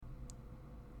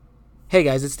Hey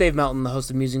guys, it's Dave Melton, the host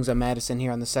of Musings on Madison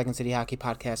here on the Second City Hockey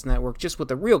Podcast Network. Just with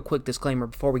a real quick disclaimer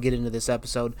before we get into this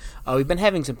episode. We've been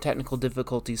having some technical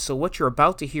difficulties, so what you're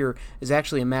about to hear is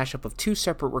actually a mashup of two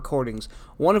separate recordings,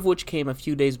 one of which came a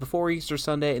few days before Easter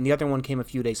Sunday, and the other one came a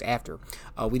few days after.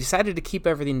 We decided to keep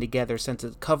everything together since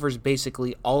it covers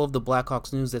basically all of the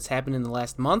Blackhawks news that's happened in the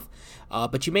last month,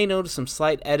 but you may notice some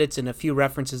slight edits and a few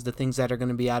references to things that are going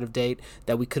to be out of date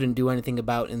that we couldn't do anything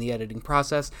about in the editing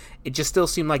process. It just still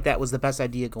seemed like that was the best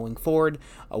idea going forward.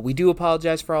 We do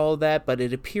apologize for all of that, but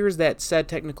it appears that said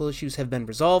technical issues have been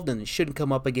resolved and it shouldn't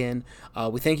come up again.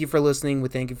 We thank you for listening, we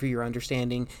thank you for your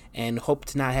understanding, and hope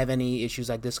to not have any issues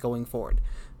like this going forward.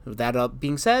 With that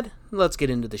being said, let's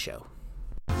get into the show.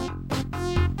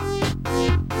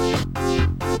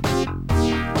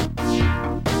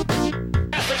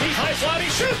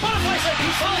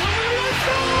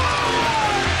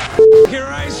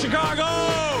 Here is Chicago!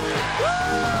 Woo!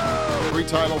 3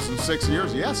 titles in 6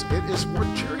 years. Yes, it is worth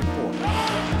cheering for.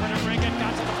 DeBrincat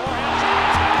got to the forehand.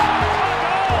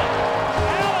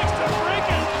 Alex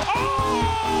DeBrincat. Oh,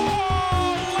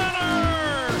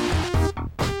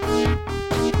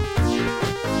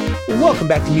 Leonard! Welcome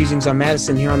back to Musings on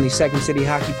Madison here on the Second City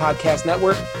Hockey Podcast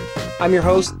Network. I'm your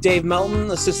host, Dave Melton,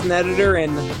 assistant editor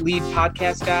and lead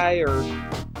podcast guy, or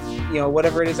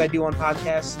whatever it is I do on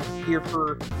podcasts here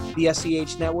for the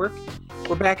SCH Network.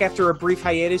 We're back after a brief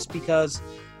hiatus because,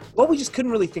 we just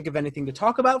couldn't really think of anything to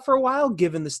talk about for a while,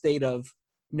 given the state of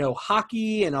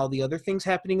hockey and all the other things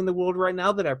happening in the world right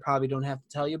now that I probably don't have to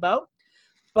tell you about.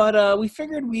 But we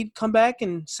figured we'd come back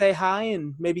and say hi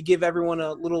and maybe give everyone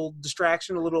a little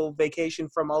distraction, a little vacation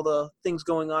from all the things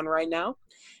going on right now.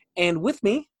 And with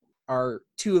me are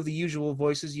two of the usual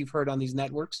voices you've heard on these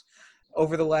networks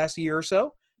over the last year or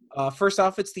so. First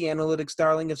off, it's the analytics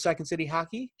darling of Second City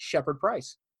Hockey, Shepard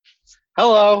Price.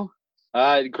 Hello.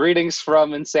 Greetings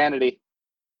from insanity.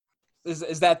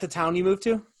 Is that the town you moved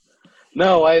to?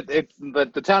 No,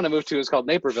 the town I moved to is called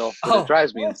Naperville. It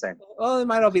drives me insane. Well, it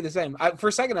might all be the same. For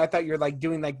a second, I thought you were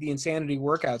doing the insanity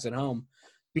workouts at home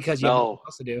because you have nothing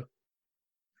else to do.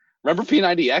 Remember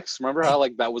P90X? Remember how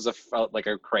that was a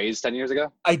craze 10 years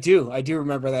ago? I do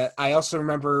remember that. I also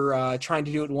remember trying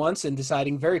to do it once and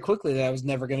deciding very quickly that I was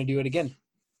never going to do it again.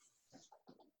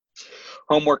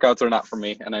 Home workouts are not for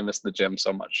me, and I miss the gym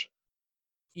so much.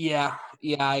 Yeah,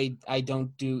 I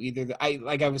don't do either.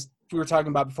 We were talking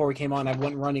about before we came on, I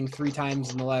went running 3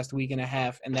 times in the last week and a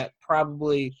half, and that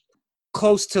probably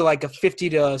close to a 50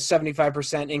 to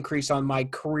 75% increase on my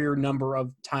career number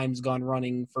of times gone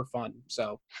running for fun.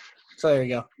 So there you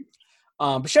go.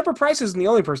 But Shepard Price isn't the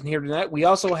only person here tonight. We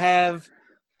also have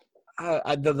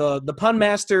the pun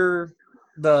master,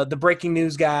 the breaking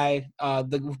news guy,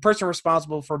 the person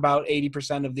responsible for about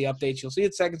 80% of the updates you'll see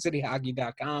at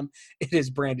secondcityhockey.com. It is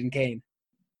Brandon Kane.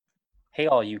 Hey,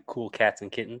 all you cool cats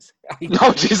and kittens.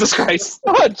 Oh, Jesus Christ.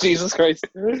 Oh, Jesus Christ.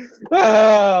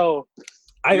 Oh.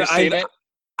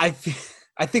 I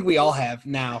think we all have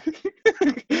now.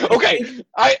 Okay.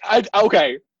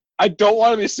 Okay. I don't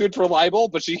want to be sued for libel,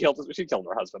 but she killed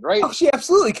her husband, right? Oh, she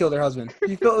absolutely killed her husband.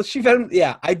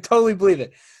 Yeah, I totally believe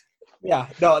it. Yeah,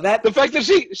 no, that the fact that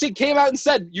she came out and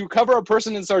said you cover a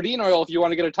person in sardine oil if you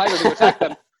want to get a tiger to attack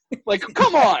them.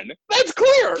 Come on, that's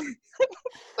clear.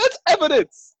 That's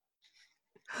evidence.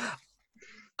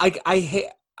 I hate.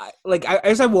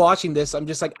 As I'm watching this, I'm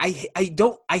just I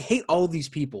hate all these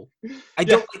people. I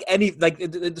don't like any,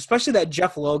 especially that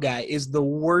Jeff Lowe guy is the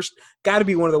worst, got to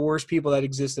be one of the worst people that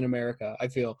exist in America, I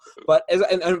feel. But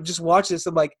and I just watch this,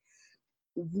 I'm like,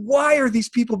 why are these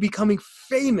people becoming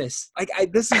famous?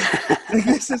 This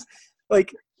is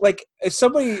if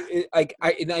somebody,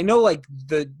 I know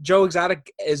the Joe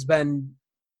Exotic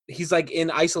he's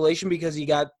in isolation because he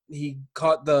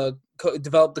developed the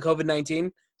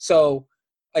COVID-19. So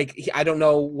I don't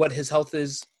know what his health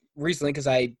is recently because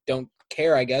I don't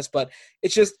care, I guess. But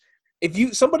it's just,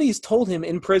 somebody's told him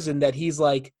in prison that he's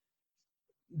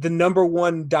the number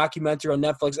one documentary on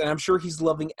Netflix, and I'm sure he's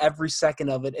loving every second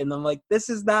of it. And I'm like, I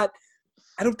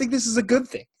don't think this is a good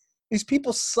thing. These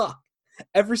people suck.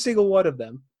 Every single one of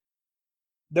them.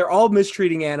 They're all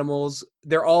mistreating animals.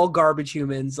 They're all garbage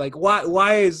humans.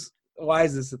 Why is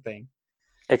this a thing?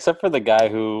 Except for the guy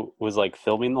who was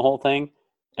filming the whole thing,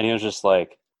 and he was just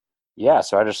yeah,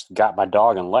 so I just got my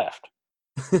dog and left.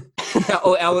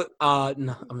 Alan.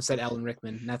 No, I said Alan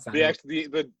Rickman. That's not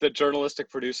the journalistic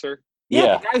producer.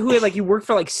 Yeah, the guy who he worked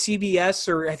for CBS,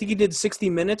 or I think he did 60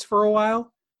 Minutes for a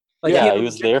while. He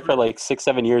was there for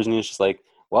 6-7 years, and he was just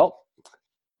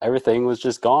everything was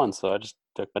just gone, so I just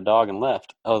took my dog and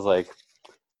left. I was like,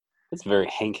 that's a very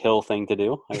Hank Hill thing to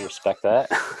do. I respect that.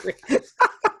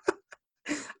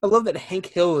 I love that Hank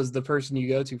Hill is the person you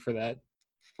go to for that.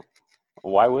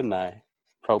 Why wouldn't I?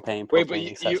 Propane Wait, but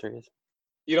accessories.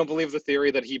 You don't believe the theory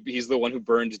that he's the one who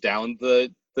burned down the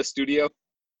studio?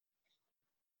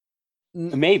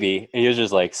 Maybe. And he was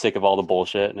just like sick of all the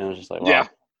bullshit, and it was just like, Yeah.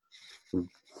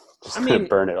 just gonna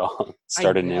burn it all,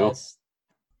 start anew. guess.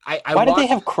 Why did they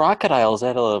have crocodiles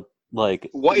at a like?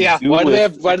 What? Yeah. zoo Why do they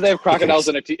with- have crocodiles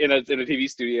in a TV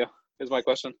studio? Is my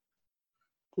question.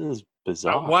 This is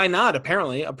bizarre. Why not?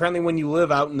 Apparently, when you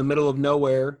live out in the middle of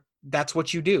nowhere, that's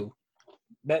what you do.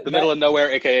 The middle of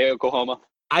nowhere, aka Oklahoma.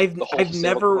 I've the whole state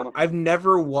of Oklahoma.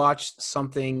 never watched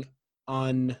something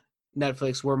on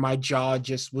Netflix where my jaw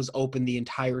just was open the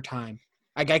entire time.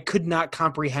 Like I could not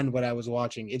comprehend what I was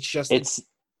watching. It's just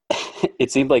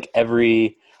it seemed like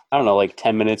every, I don't know, like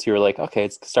 10 minutes you were like, okay,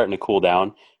 it's starting to cool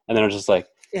down, and then it was just like,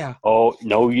 yeah. Oh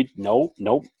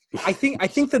nope. I think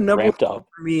the number Ramped one up.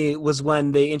 for me was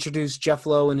when they introduced Jeff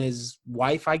Lowe and his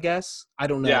wife. I guess I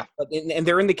don't know. Yeah. But and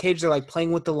they're in the cage. They're like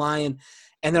playing with the lion,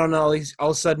 and then all of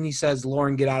a sudden he says,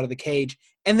 "Lauren, get out of the cage,"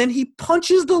 and then he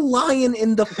punches the lion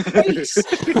in the face.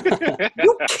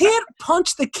 You can't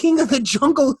punch the king of the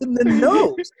jungle in the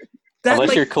nose. That, Unless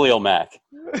like, you're Khalil Mack.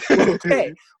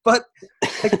 okay, but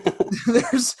like,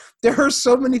 there are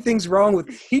so many things wrong with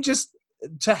he just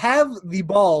to have the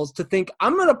balls to think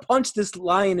I'm gonna punch this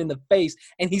lion in the face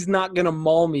and he's not gonna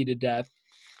maul me to death.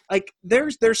 Like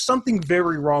there's something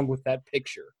very wrong with that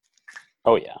picture.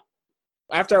 Oh yeah.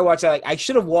 After I watched that, like, I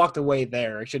should have walked away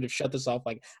there. I should have shut this off.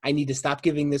 Like I need to stop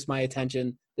giving this my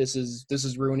attention. This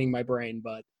is ruining my brain.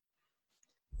 But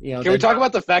you know, Can we talk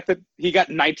about the fact that he got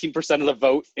 19% of the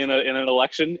vote in an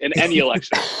election, in any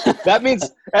election? That means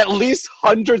at least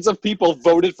hundreds of people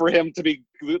voted for him to be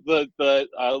the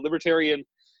libertarian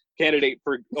candidate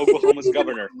for Oklahoma's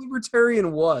governor. Libertarian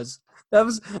that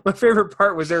was my favorite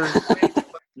part. Was there?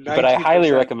 But I 19%.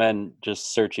 highly recommend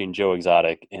just searching Joe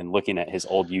Exotic and looking at his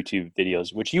old YouTube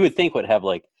videos, which you would think would have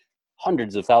like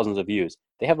hundreds of thousands of views.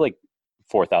 They have like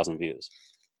 4,000 views.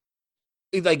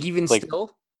 Like even Like,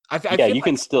 still, Yeah, feel you like,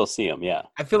 can still see them. Yeah.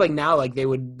 I feel like now, like they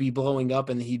would be blowing up,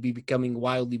 and he'd be becoming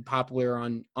wildly popular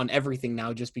on everything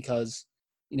now, just because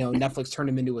Netflix turned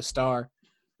him into a star.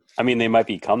 I mean, they might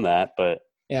become that, but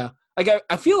Yeah, like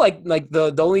I feel like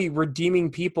the only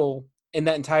redeeming people in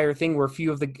that entire thing were a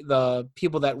few of the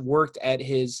people that worked at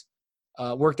his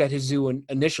zoo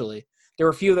initially. There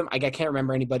were a few of them. I can't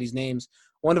remember anybody's names.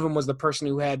 One of them was the person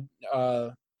who had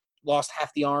lost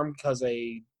half the arm because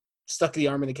they stuck the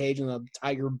arm in the cage and the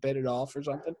tiger bit it off or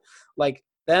something. Like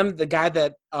them, the guy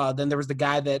that then there was the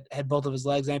guy that had both of his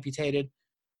legs amputated.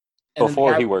 And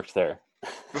before he worked there.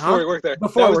 Before he worked there.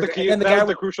 Before that he was the worked key. there. And the That guy was the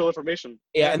with- crucial information.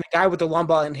 Yeah, and the guy with the long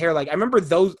blonde hair, like I remember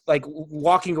those, like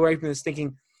walking away from this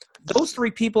thinking, those three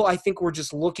people I think were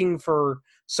just looking for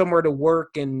somewhere to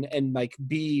work and like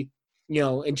be,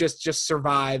 and just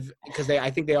survive, because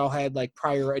I think they all had like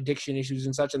prior addiction issues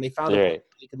and such, and they found a place Right.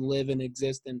 where they could live and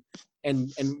exist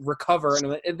and recover,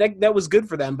 and that was good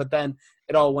for them. But then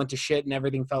it all went to shit and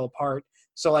everything fell apart.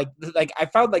 So like I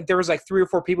found like there was like 3 or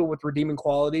 4 people with redeeming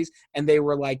qualities, and they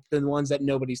were like the ones that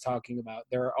nobody's talking about.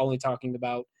 They're only talking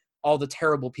about all the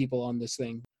terrible people on this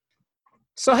thing.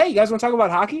 So hey, you guys want to talk about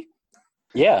hockey?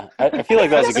 Yeah, I feel like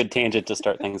that was a good tangent to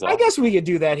start things I off. guess we could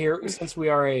do that here since we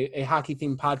are a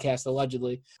hockey-themed podcast,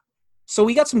 allegedly. So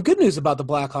we got some good news about the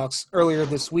Blackhawks earlier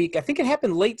this week. I think it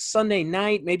happened late Sunday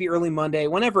night, maybe early Monday,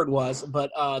 whenever it was. But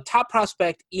top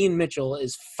prospect Ian Mitchell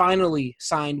is finally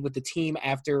signed with the team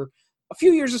after a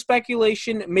few years of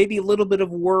speculation, maybe a little bit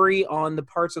of worry on the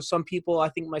parts of some people, I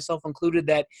think myself included,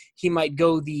 that he might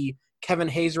go the Kevin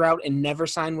Hayes route and never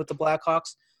sign with the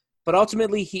Blackhawks. But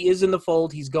ultimately, he is in the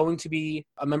fold. He's going to be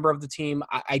a member of the team,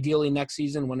 ideally next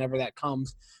season, whenever that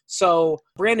comes. So,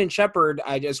 Brandon Shepard,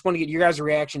 I just want to get your guys'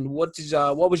 reaction. What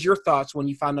was your thoughts when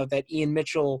you found out that Ian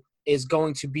Mitchell is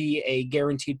going to be a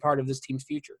guaranteed part of this team's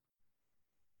future?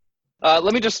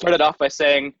 Let me just start it off by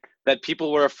saying that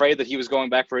people were afraid that he was going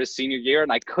back for his senior year,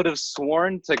 and I could have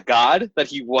sworn to God that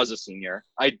he was a senior.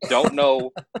 I don't know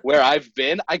where I've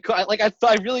been. I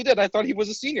really did. I thought he was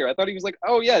a senior. I thought he was like,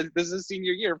 oh yeah, this is his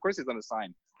senior year. Of course he's going to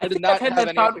sign. I did not have any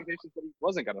expectations that he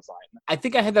wasn't going to sign. I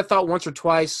think I had that thought once or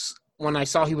twice when I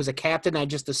saw he was a captain. I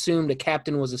just assumed a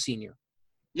captain was a senior.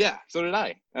 Yeah, so did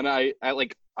I. And I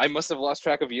must have lost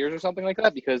track of years or something like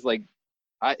that, because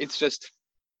it's just.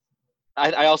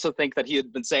 I also think that he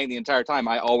had been saying the entire time,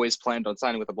 I always planned on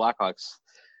signing with the Blackhawks.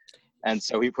 And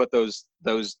so he put those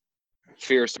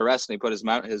fears to rest, and he put his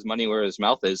money where his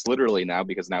mouth is, literally now,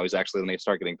 because now he's actually going to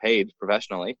start getting paid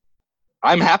professionally.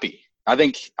 I'm happy. I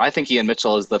think Ian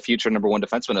Mitchell is the future number 1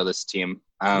 defenseman of this team.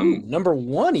 Ooh, number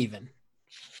 1 even.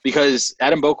 because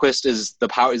Adam Boquist is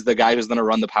the guy who's going to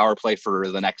run the power play for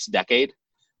the next decade.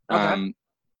 Okay.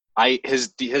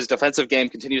 His defensive game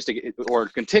continued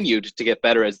to get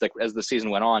better as the season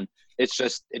went on. It's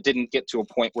just it didn't get to a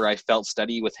point where I felt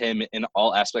steady with him in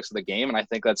all aspects of the game, and I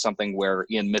think that's something where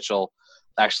Ian Mitchell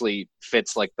actually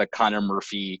fits like the Connor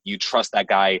Murphy. You trust that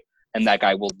guy, and that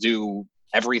guy will do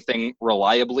everything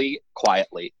reliably,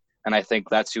 quietly. And I think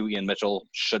that's who Ian Mitchell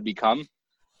should become.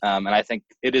 And I think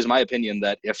it is my opinion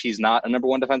that if he's not a number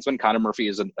one defenseman, Connor Murphy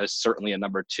is certainly a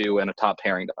number two and a top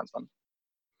pairing defenseman.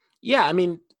 Yeah, I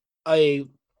mean, a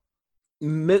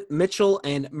Mitchell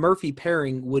and Murphy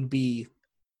pairing would be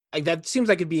like that. Seems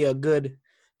like it'd be a good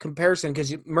comparison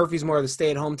because Murphy's more of the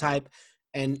stay-at-home type,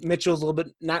 and Mitchell's a little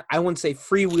bit not. I wouldn't say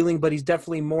freewheeling, but he's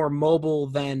definitely more mobile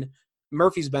than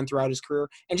Murphy's been throughout his career.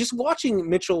 And just watching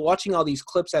Mitchell, watching all these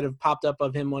clips that have popped up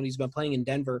of him when he's been playing in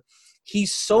Denver,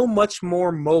 he's so much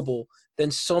more mobile than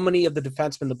so many of the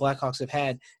defensemen the Blackhawks have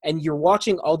had. And you're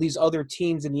watching all these other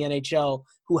teams in the NHL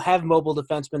who have mobile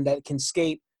defensemen that can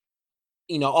skate,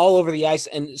 all over the ice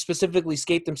and specifically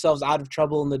skate themselves out of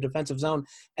trouble in the defensive zone.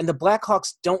 And the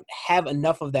Blackhawks don't have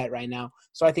enough of that right now.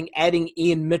 So I think adding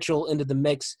Ian Mitchell into the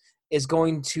mix is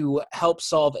going to help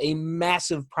solve a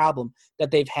massive problem that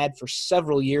they've had for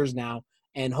several years now.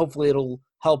 And hopefully it'll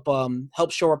help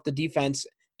shore up the defense.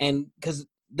 And because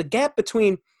the gap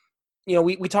between,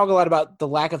 we talk a lot about the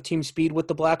lack of team speed with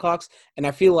the Blackhawks, and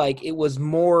I feel like it was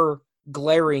more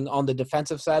glaring on the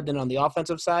defensive side than on the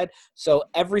offensive side. So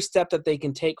every step that they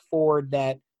can take forward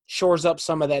that shores up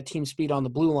some of that team speed on the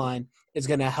blue line is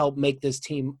going to help make this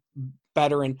team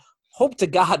better and hope to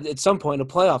God at some point a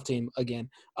playoff team again.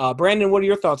 Brandon, what are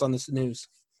your thoughts on this news?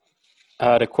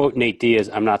 To quote Nate Diaz,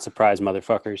 I'm not surprised,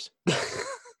 motherfuckers.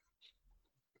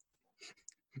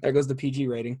 There goes the PG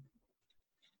rating.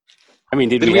 I mean,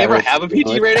 did we ever have a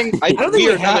PG rating? I don't think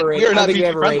we have a rating. We are not PG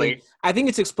PG friendly. Rating. I think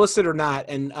it's explicit or not,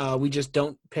 and we just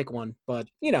don't pick one. But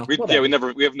we have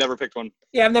never picked one.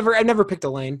 Yeah, I've never picked a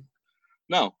lane.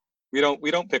 No, we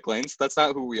don't pick lanes. That's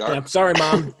not who we are. Yeah, I'm sorry,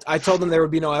 Mom. I told them there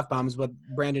would be no F-bombs, but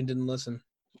Brandon didn't listen.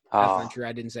 I'm sure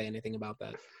I didn't say anything about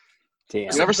that. Damn.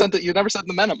 You never sent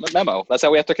the memo. That's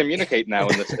how we have to communicate now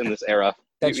in this era.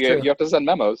 That's true. true. You have to send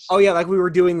memos. Oh yeah, like we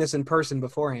were doing this in person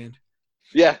beforehand.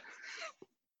 Yeah.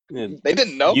 And they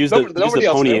didn't know. Use nobody the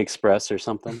else Pony knew. Express or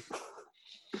something.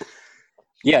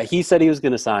 Yeah, he said he was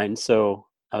going to sign, so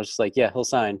I was just like, yeah, he'll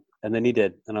sign. And then he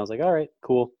did. And I was like, all right,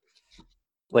 cool.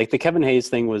 Like the Kevin Hayes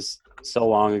thing was so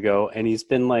long ago, and he's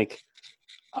been like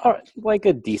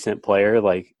a decent player,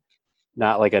 like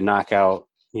not like a knockout,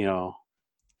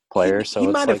 player. So he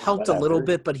might have like, helped whatever. a little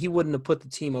bit, but he wouldn't have put the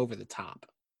team over the top.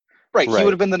 Right. He Right.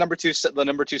 would have been the number two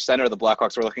center the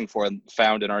Blackhawks were looking for, and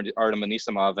found in Artem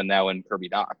Anisimov, and now in Kirby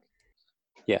Dach.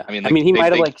 Yeah. I mean, he might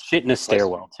have they- like shit in a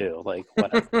stairwell too. Like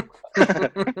whatever.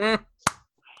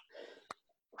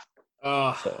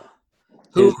 So,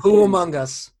 Who among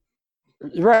us?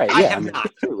 right. I Yeah. have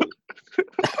not. Truly.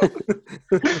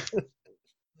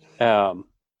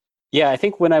 Yeah, I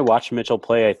think when I watch Mitchell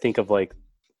play, I think of like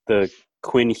the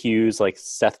Quinn Hughes, like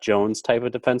Seth Jones type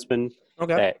of defenseman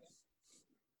Okay. that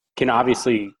can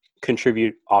obviously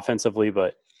contribute offensively,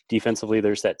 but defensively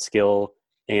there's that skill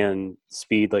and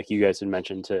speed, like you guys had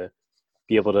mentioned, to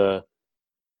be able to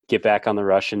get back on the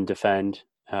rush and defend.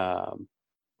 And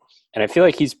I feel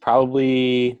like he's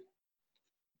probably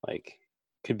like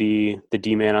could be the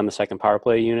D-man on the second power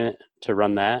play unit to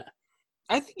run that.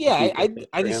 I'd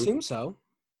For him. assume so.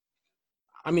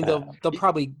 I mean, they'll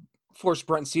probably force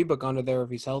Brent Seabrook under there if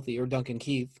he's healthy, or Duncan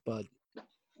Keith, but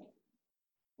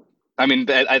I mean,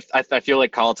 I feel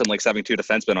like Colleton likes having two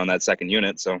defensemen on that second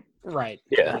unit, so right.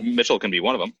 Yeah. Mitchell can be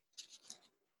one of them.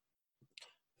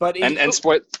 But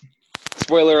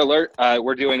Spoiler alert: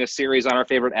 we're doing a series on our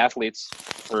favorite athletes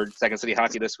for Second City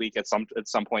Hockey this week at some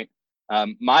point.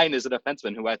 Mine is a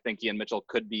defenseman who I think Ian Mitchell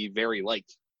could be very like,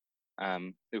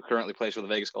 who currently plays for the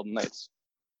Vegas Golden Knights.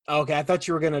 okay, I thought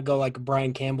you were gonna go like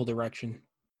Brian Campbell direction.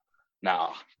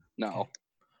 No.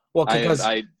 Well, because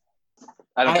I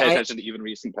don't pay I- attention to even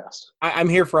recent past. I'm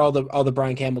here for all the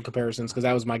Brian Campbell comparisons because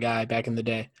that was my guy back in the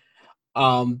day.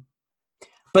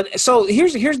 But so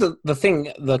here's the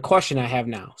thing, the question I have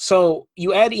now. So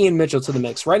you add Ian Mitchell to the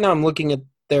mix. Right now I'm looking at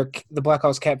the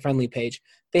Blackhawks cap friendly page.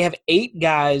 They have 8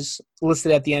 guys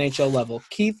listed at the NHL level: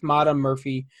 Keith, Mata,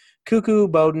 Murphy, Cuckoo,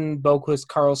 Bowden, Boquist,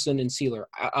 Carlson, and Sealer.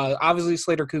 Obviously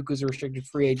Slater Cuckoo's a restricted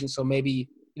free agent, so maybe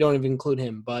you don't even include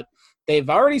him. But they've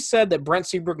already said that Brent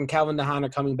Seabrook and Calvin DeHaan are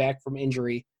coming back from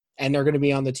injury, and they're going to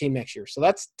be on the team next year. So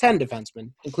that's 10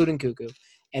 defensemen, including Cuckoo.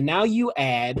 And now you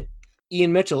add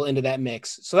Ian Mitchell into that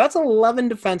mix. So that's 11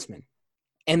 defensemen.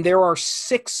 and there are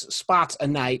 6 spots a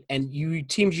night, and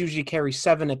teams usually carry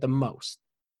 7 at the most.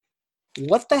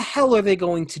 What the hell are they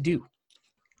going to do?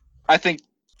 I think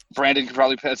Brandon can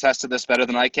probably attest to this better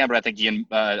than I can, but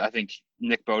I think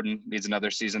Nick Bowden needs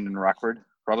another season in Rockford,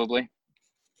 probably.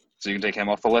 So you can take him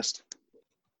off the list.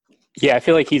 Yeah, I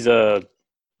feel like he's a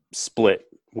split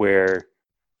where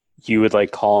you would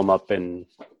like call him up in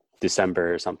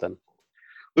December or something.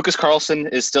 Lucas Carlson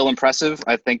is still impressive.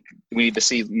 I think we need to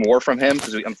see more from him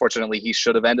because unfortunately he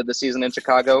should have ended the season in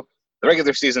Chicago. The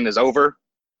regular season is over.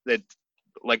 It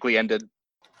likely ended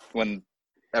when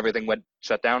everything went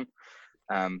shut down.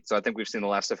 So I think we've seen the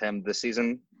last of him this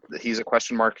season. He's a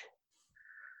question mark.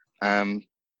 Again,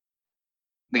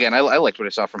 I liked what I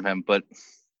saw from him, but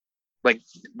like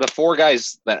the 4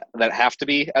 guys that have to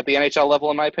be at the NHL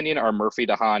level, in my opinion, are Murphy,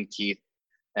 DeHaan, Keith,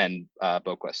 and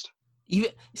Boquist.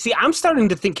 See, I'm starting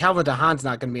to think Calvin DeHaan's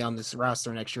not going to be on this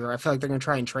roster next year. I feel like they're going to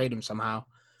try and trade him somehow.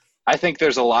 I think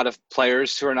there's a lot of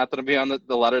players who are not going to be on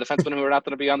a lot of defensemen who are not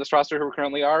going to be on this roster who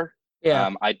currently are.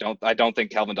 Yeah. I don't think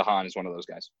Calvin DeHaan is one of those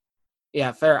guys.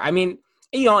 Yeah, fair. I mean,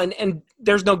 and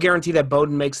there's no guarantee that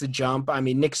Bowden makes the jump. I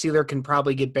mean, Nick Seeler can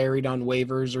probably get buried on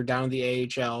waivers or down in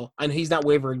the AHL. And he's not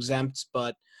waiver exempt,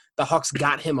 but the Hawks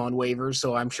got him on waivers,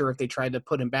 so I'm sure if they tried to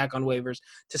put him back on waivers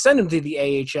to send him to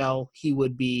the AHL, he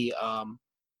would be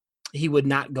he would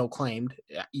not go claimed,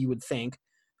 you would think.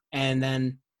 And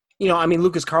then,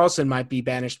 Lucas Carlson might be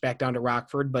banished back down to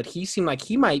Rockford, but he seemed like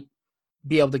he might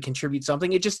be able to contribute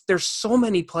something. There's so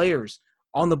many players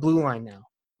on the blue line now.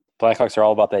 Blackhawks are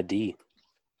all about that D.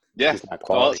 Yeah. It's not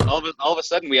quality. All of a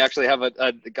sudden, we actually have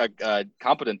a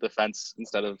competent defense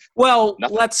instead of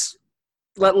nothing.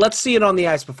 Let's see it on the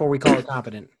ice before we call it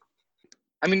competent.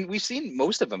 I mean, we've seen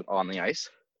most of them on the ice,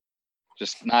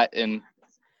 just not in.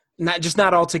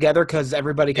 Not all together because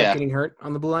everybody kept getting hurt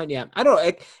on the blue line. Yeah, I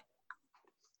don't.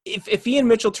 If Ian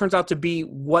Mitchell turns out to be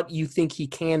what you think he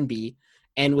can be,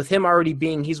 and with him already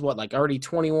being, he's already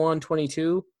 21,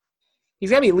 22. He's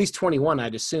got to be at least 21,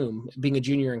 I'd assume, being a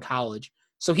junior in college.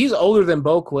 So he's older than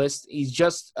Boquist. He's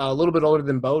just a little bit older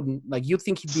than Bowden. Like, you'd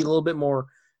think he'd be a little bit more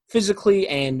physically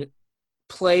and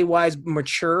play-wise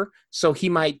mature. So he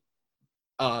might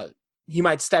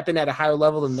step in at a higher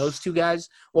level than those 2 guys.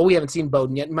 Well, we haven't seen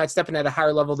Bowden yet. He might step in at a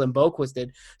higher level than Boquist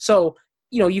did. So,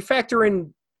 you factor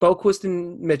in Boquist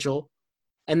and Mitchell,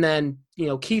 and then,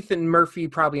 Keith and Murphy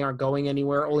probably aren't going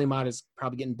anywhere. Olimot is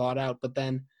probably getting bought out. But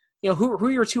then, who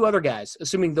are your 2 other guys,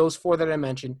 assuming those 4 that I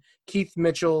mentioned, Keith,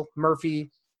 Mitchell, Murphy,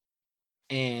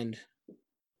 and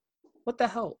what the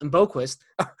hell? And Boquist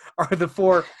are the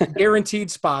 4 guaranteed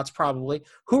spots probably.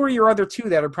 Who are your other 2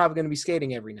 that are probably going to be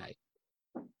skating every night?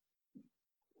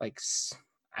 Like,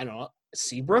 I don't know,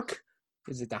 Seabrook?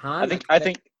 Is it DeHaan?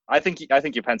 I think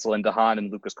you pencil in DeHaan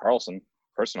and Lucas Carlson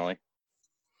personally.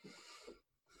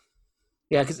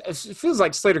 Yeah, because it feels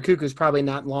like Slater Cuckoo is probably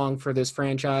not long for this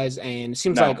franchise, and it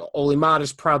seems like Olimot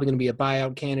is probably going to be a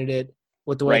buyout candidate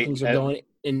with the way things are going.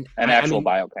 An actual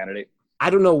buyout candidate. I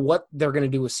don't know what they're going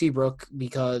to do with Seabrook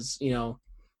because,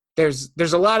 there's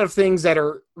a lot of things that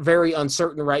are very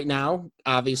uncertain right now,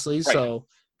 obviously. Right. So,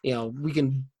 we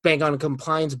can bank on a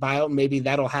compliance buyout, and maybe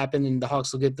that'll happen, and the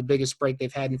Hawks will get the biggest break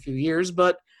they've had in a few years.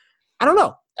 But I don't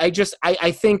know.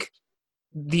 I think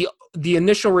the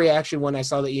initial reaction when I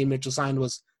saw that Ian Mitchell signed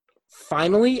was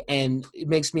finally, and it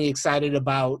makes me excited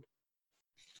about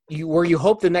where you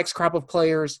hope the next crop of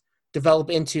players develop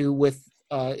into with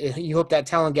you hope that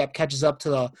talent gap catches up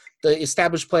to the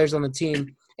established players on the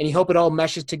team, and you hope it all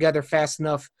meshes together fast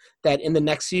enough that in the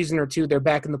next season or 2 they're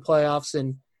back in the playoffs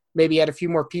and maybe add a few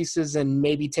more pieces and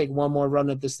maybe take one more run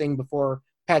at this thing before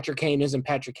Patrick Kane isn't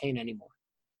Patrick Kane anymore.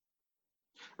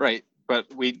 Right. But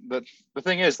the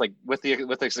thing is, like, with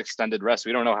this extended rest,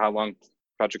 we don't know how long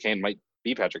Patrick Kane might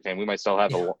be Patrick Kane. We might still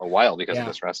have a while because of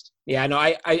this rest. Yeah, no,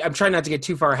 I'm trying not to get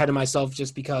too far ahead of myself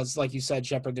just because, like you said,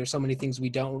 Shepard, there's so many things we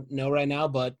don't know right now,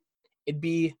 but it'd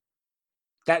be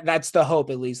that's the hope,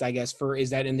 at least, I guess, is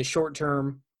that in the short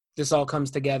term, this all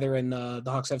comes together and the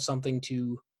Hawks have something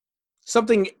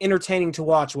entertaining to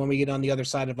watch when we get on the other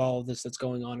side of all of this that's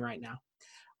going on right now.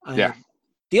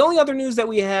 The only other news that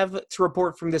we have to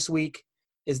report from this week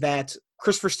is that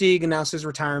Chris Versteeg announced his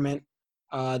retirement.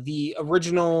 The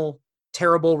original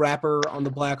terrible rapper on the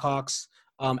Blackhawks,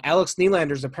 Alex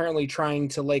Nylander, is apparently trying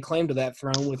to lay claim to that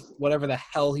throne with whatever the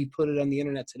hell he put it on the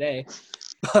internet today.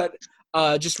 But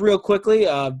just real quickly,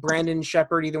 Brandon,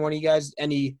 Shepard, either one of you guys,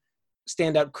 any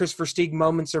standout Chris Versteeg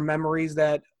moments or memories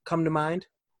that come to mind?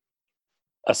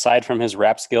 Aside from his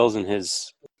rap skills and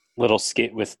his little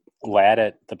skit with Lad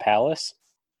at the Palace.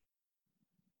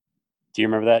 Do you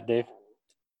remember that, Dave?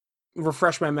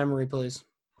 Refresh my memory, please.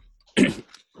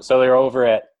 So they're over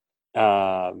at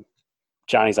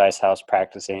Johnny's Ice House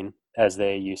practicing as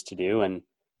they used to do, and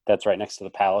that's right next to the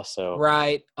Palace. So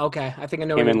Right. Okay. I think I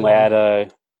know. him where and you're going.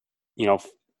 Ladd,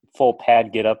 full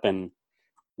pad get up and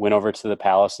went over to the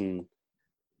Palace and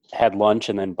had lunch,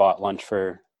 and then bought lunch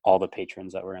for all the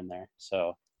patrons that were in there.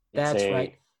 So it's That's a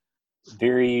right.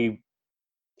 very,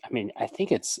 I mean, I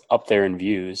think it's up there in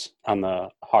views on the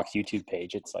Hawks YouTube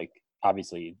page. It's like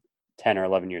obviously 10 or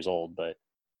 11 years old, but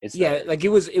it's Yeah, there. like it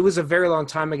was a very long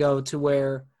time ago to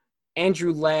where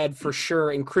Andrew Ladd for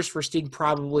sure and Chris Versteeg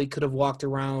probably could have walked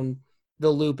around the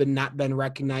loop and not been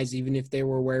recognized even if they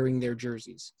were wearing their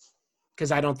jerseys.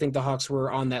 Because I don't think the Hawks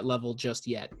were on that level just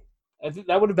yet. I think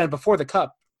that would have been before the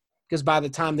Cup. Because by the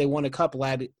time they won a Cup,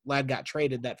 Ladd got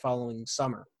traded that following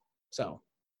summer. So,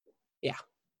 Yeah,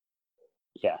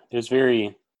 it was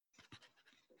very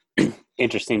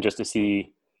interesting just to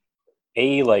see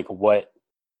like what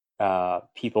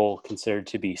people considered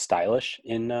to be stylish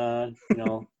in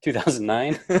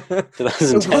 2009, it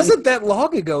 2010. wasn't that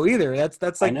long ago either.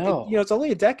 That's I like, know. it's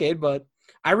only a decade, but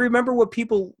I remember what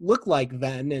people looked like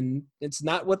then, and it's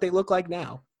not what they look like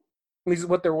now. At least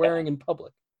what they're wearing in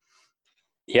public.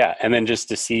 Yeah, and then just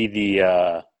to see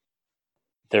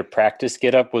their practice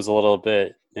get up was a little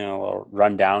bit a little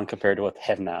run down compared to what they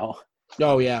have now.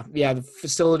 Oh, yeah. Yeah, the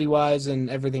facility-wise and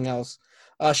everything else.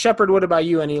 Shepard, what about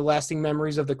you? Any lasting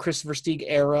memories of the Chris Versteeg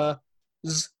era?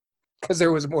 Because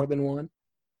there was more than one.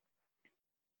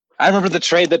 I remember the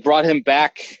trade that brought him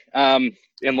back in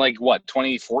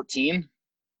 2014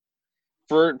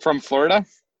 from Florida.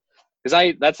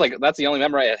 Because that's the only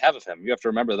memory I have of him. You have to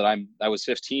remember that I was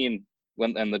 15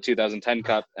 when in the 2010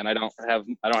 Cup, and I don't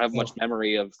have much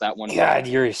memory of that one. God,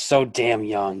 you're so damn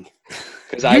young.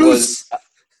 Because I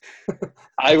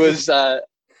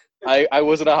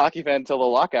wasn't a hockey fan until the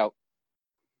lockout.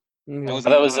 Mm.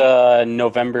 That was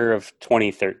November of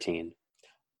 2013.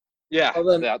 Yeah,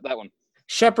 Well, then- that one.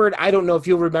 Shepard, I don't know if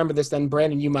you'll remember this then.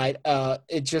 Brandon, you might.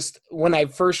 It just, when I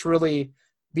first really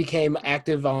became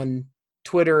active on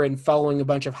Twitter and following a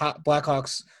bunch of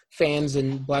Blackhawks fans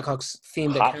and Blackhawks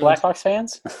themed Hot accounts. Blackhawks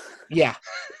fans? Yeah.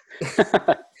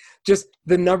 Just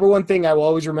the number one thing I will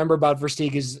always remember about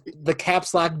Versteeg is the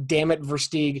caps lock, damn it,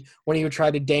 Versteeg, when he would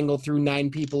try to dangle through 9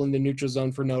 people in the neutral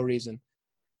zone for no reason.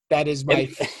 That is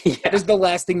that is the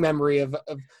lasting memory of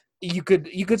you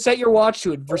could set your watch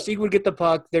to it. Versteeg would get the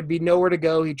puck, there'd be nowhere to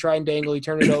go, he'd try and dangle, he'd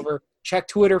turn it over. Check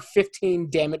Twitter, 15,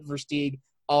 damn it, Versteeg,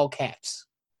 all caps.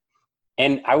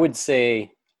 And I would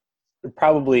say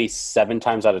probably 7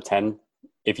 times out of 10,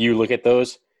 if you look at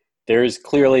those, there's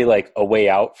clearly like a way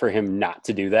out for him not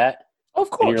to do that. Of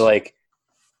course. And you're like,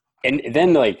 and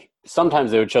then like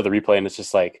sometimes they would show the replay and it's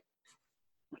just like,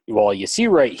 well, you see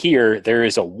right here, there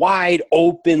is a wide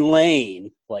open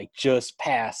lane, like just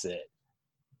pass it.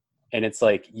 And it's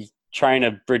like you trying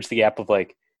to bridge the gap of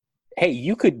like, hey,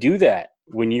 you could do that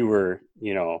when you were,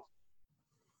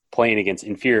 playing against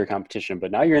inferior competition,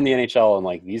 but now you're in the NHL and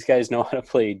like these guys know how to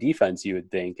play defense, you would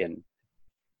think, and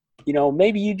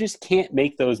maybe you just can't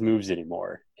make those moves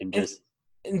anymore. And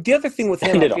the other thing with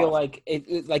him, Send I it feel off. like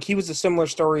like he was a similar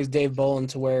story as Dave Bolin,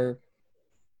 to where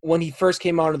when he first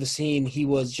came onto the scene, he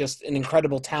was just an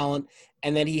incredible talent,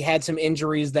 and then he had some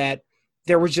injuries that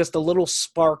there was just a little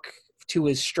spark to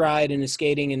his stride and his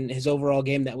skating and his overall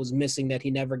game that was missing, that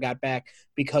he never got back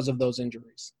because of those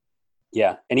injuries.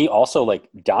 Yeah, and he also like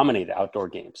dominated outdoor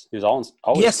games. He was always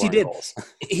Yes, he scoring did. goals.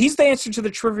 He's the answer to the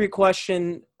trivia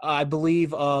question, I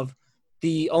believe, of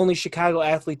the only Chicago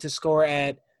athlete to score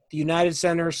at the United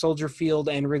Center, Soldier Field,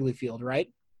 and Wrigley Field, right?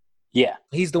 Yeah.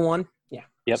 He's the one? Yeah.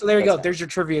 Yep, So there you that's go. it. There's your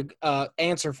trivia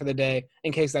answer for the day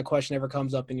in case that question ever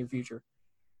comes up in your future.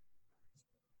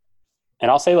 And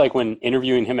I'll say, like, when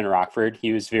interviewing him in Rockford,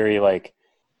 he was very like,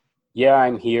 yeah,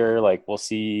 I'm here. Like, we'll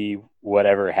see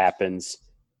whatever happens.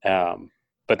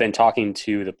 But then talking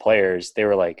to the players, they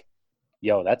were like,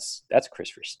 yo, that's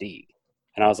Chris Versteeg.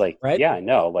 And I was like, Right. yeah, I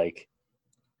know. Like,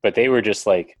 but they were just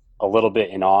like a little bit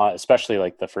in awe, especially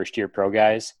like the first year pro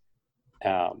guys.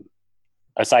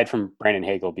 Aside from Brandon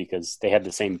Hagel, because they had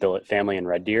the same billet family in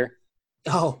Red Deer.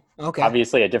 Oh, okay.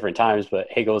 Obviously at different times, but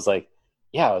Hagel was like,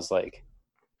 yeah, I was like,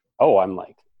 oh, I'm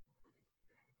like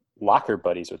locker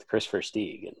buddies with Chris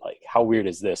Versteeg. And like, how weird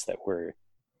is this that we're,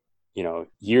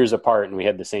 years apart and we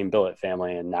had the same billet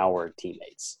family and now we're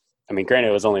teammates. I mean, granted,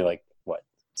 it was only like,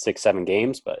 6-7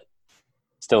 games, but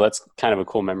still, that's kind of a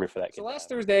cool memory for that kid. So last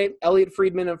Thursday, Elliot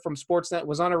Friedman from Sportsnet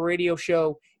was on a radio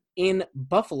show in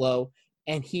Buffalo,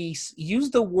 and he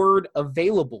used the word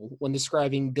available when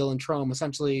describing Dylan Strome,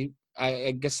 essentially,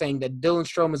 I guess saying that Dylan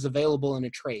Strome is available in a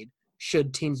trade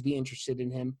should teams be interested in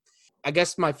him. I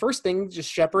guess my first thing,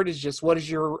 just Shepard, is just what is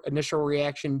your initial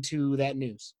reaction to that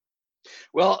news?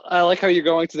 Well, I like how you're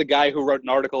going to the guy who wrote an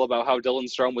article about how Dylan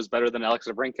Strome was better than Alex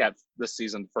DeBrincat this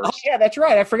season Oh, first. yeah, that's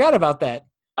right. I forgot about that.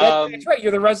 That's right.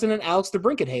 You're the resident Alex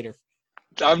DeBrincat hater.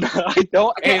 I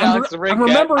don't Okay, hate Alex DeBrincat. I'm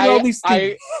remembering all these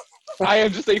things. I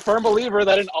am just a firm believer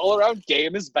that an all-around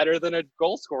game is better than a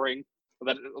goal scoring,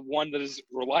 that one that is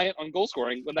reliant on goal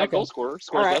scoring when that goal scorer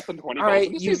scores less than 20 goals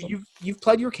in the season. You've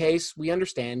pled your case. We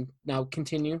understand. Now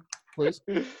continue, please.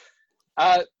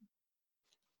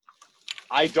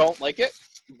 I don't like it,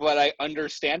 but I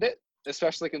understand it,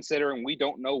 especially considering we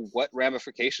don't know what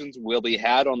ramifications will be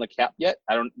had on the cap yet.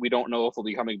 We don't know if we'll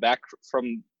be coming back for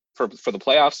the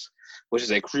playoffs, which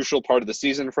is a crucial part of the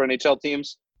season for NHL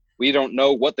teams. We don't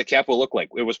know what the cap will look like.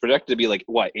 It was projected to be like,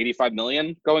 what, $85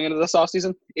 million going into this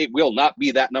offseason? It will not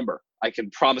be that number. I can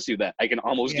promise you that. I can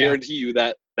almost guarantee you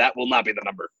that that will not be the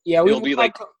number. Yeah, we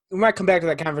might come back to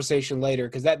that conversation later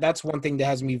because that's one thing that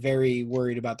has me very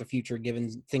worried about the future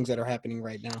given things that are happening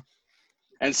right now.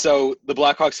 And so the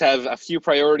Blackhawks have a few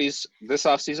priorities this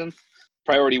offseason.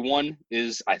 Priority one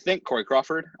is, I think, Corey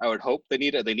Crawford. I would hope they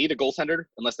need a goaltender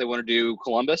unless they want to do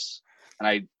Columbus.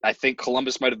 And I think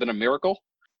Columbus might have been a miracle.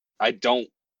 I don't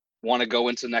want to go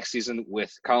into next season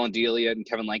with Colin Delia and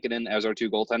Kevin Lankinen as our two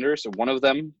goaltenders. So one of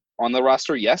them on the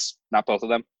roster, yes, not both of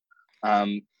them.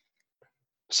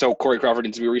 So Corey Crawford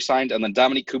needs to be re-signed. And then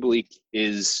Dominique Kubalik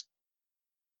is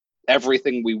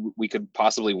everything we could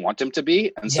possibly want him to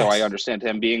be. And so I understand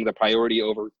him being the priority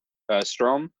over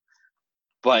Strome.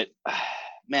 But,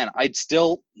 man,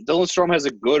 Dylan Strome has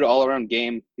a good all-around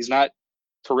game. He's not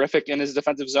terrific in his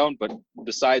defensive zone, but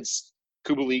besides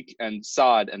Kubalik and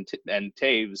Saad and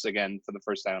Taves, again, for the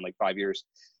first time in like 5 years,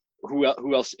 who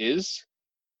else is?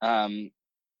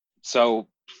 So,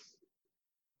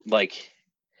 like,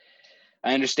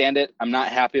 I understand it. I'm not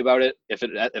happy about it. If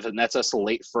it nets us a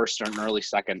late first or an early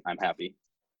second, I'm happy.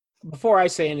 Before I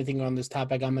say anything on this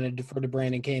topic, I'm going to defer to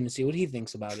Brandon Kane and see what he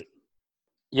thinks about it.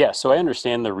 Yeah, so I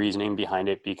understand the reasoning behind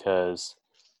it because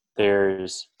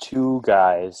there's two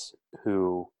guys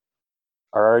who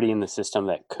are already in the system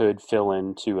that could fill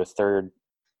into a third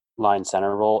line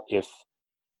center role if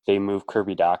they move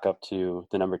Kirby Dach up to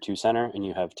the number 2 center and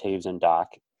you have Taves and Dach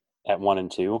at 1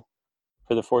 and 2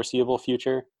 for the foreseeable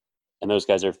future. And those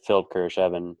guys are Philip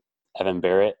Kurashev and Evan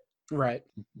Barrett. Right.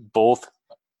 Both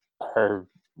are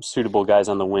suitable guys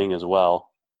on the wing as well.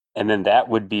 And then that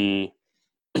would be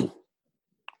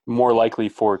more likely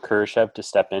for Kurashev to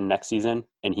step in next season,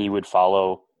 and he would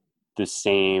follow the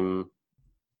same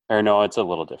 – or no, it's a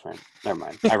little different. Never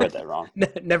mind. I read that wrong.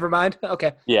 Never mind?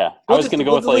 Okay. Yeah. I was going to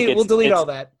go with like – we'll delete all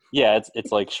that. Yeah,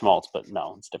 it's like Schmaltz, but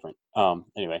no, it's different.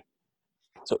 Anyway,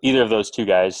 so either of those two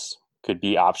guys could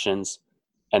be options.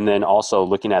 And then also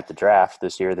looking at the draft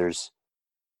this year, there's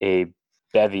a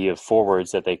bevy of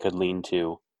forwards that they could lean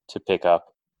to pick up.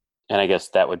 And I guess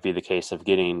that would be the case of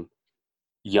getting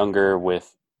younger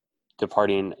with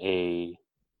departing a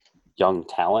young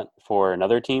talent for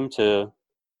another team to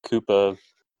coop a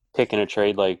pick in a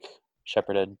trade like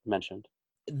Shepard had mentioned.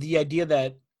 The idea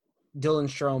that Dylan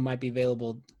Strome might be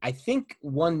available, I think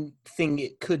one thing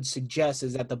it could suggest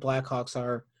is that the Blackhawks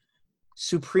are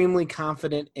supremely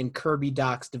confident in Kirby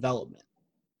Dach's development,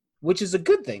 which is a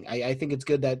good thing. I think it's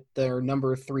good that their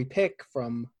number 3 pick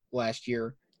from last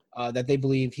year, that they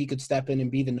believe he could step in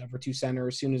and be the number 2 center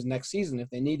as soon as next season if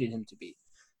they needed him to be.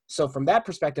 So from that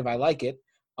perspective, I like it.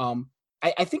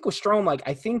 I think with Strome, like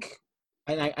I think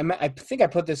I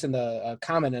put this in the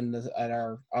comment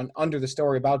under the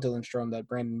story about Dylan Strome that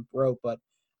Brandon wrote, but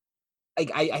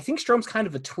I think Strome's kind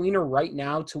of a tweener right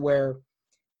now to where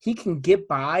he can get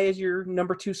by as your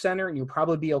number 2 center and you'll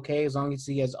probably be okay as long as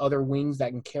he has other wings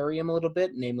that can carry him a little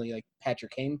bit, namely like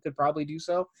Patrick Kane could probably do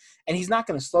so. And he's not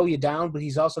going to slow you down, but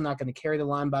he's also not going to carry the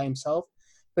line by himself.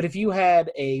 But if you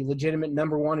had a legitimate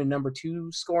number 1 and number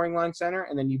 2 scoring line center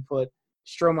and then you put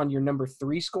Strome on your number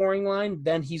 3 scoring line,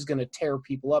 then he's going to tear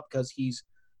people up because he's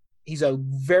a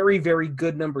very, very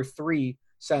good number 3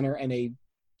 center and a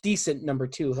decent number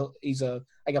 2. He's a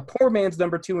poor man's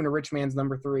number 2 and a rich man's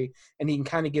number 3, and he can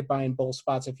kind of get by in both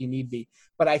spots if you need be.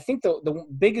 But I think the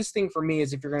biggest thing for me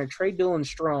is if you're going to trade Dylan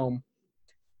Strome,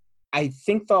 I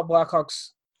think the Blackhawks,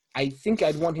 I think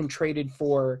I'd want him traded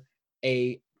for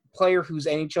a player who's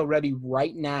NHL ready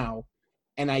right now.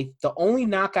 And the only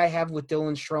knock I have with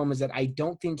Dylan Strome is that I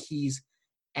don't think he's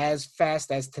as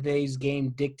fast as today's game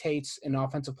dictates an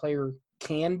offensive player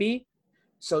can be.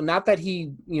 So not that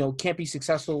he, can't be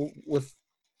successful with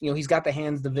he's got the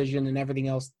hands, the vision, and everything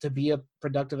else to be a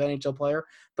productive NHL player.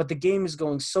 But the game is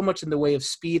going so much in the way of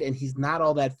speed, and he's not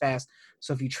all that fast.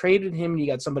 So if you traded him and you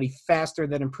got somebody faster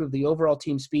that improved the overall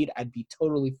team speed, I'd be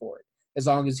totally for it, as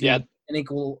long as he had an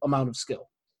equal amount of skill.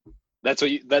 That's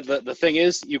what the thing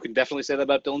is. You can definitely say that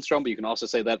about Dylan Strome, but you can also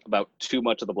say that about too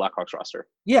much of the Blackhawks roster.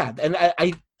 Yeah, and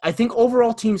I think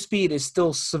overall team speed is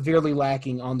still severely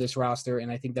lacking on this roster,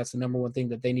 and I think that's the number one thing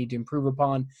that they need to improve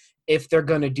upon if they're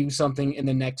going to do something in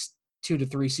the next 2 to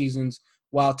 3 seasons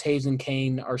while Toews and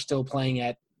Kane are still playing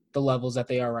at the levels that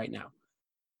they are right now.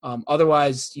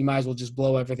 Otherwise, you might as well just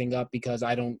blow everything up, because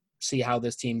I don't see how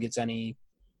this team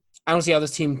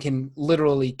can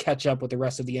literally catch up with the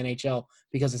rest of the NHL,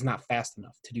 because it's not fast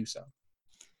enough to do so.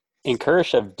 And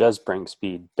Kurashev does bring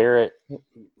speed. Barrett,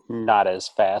 not as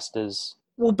fast as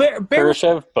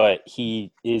Kurashev, but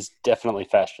he is definitely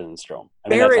faster than Strome. I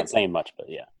mean, that's not saying much, but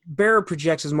yeah. Barrett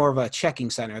projects as more of a checking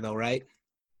center, though, right?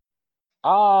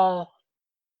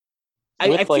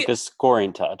 With a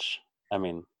scoring touch. I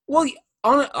mean, well,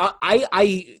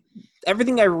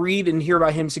 everything I read and hear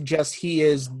about him suggests he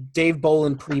is Dave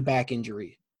Bolin pre-back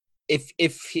injury. If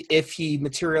he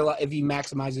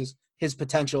maximizes his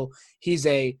potential, he's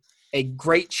a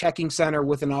great checking center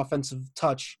with an offensive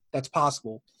touch that's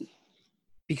possible.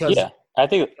 Because I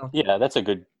think that's a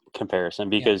good comparison,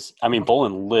 because I mean,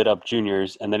 Bolin lit up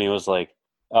juniors, and then he was like,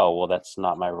 "Oh, well, that's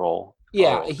not my role.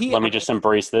 Yeah, let me just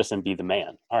embrace this and be the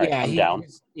man." All right, I'm down.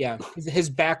 His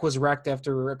back was wrecked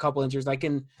after a couple injuries. Like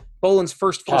in Bolin's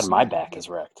first. My back is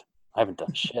wrecked. I haven't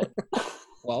done shit.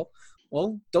 well,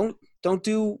 don't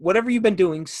do whatever you've been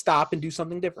doing. Stop and do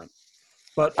something different.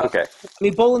 But okay, I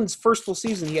mean, Bolin's first full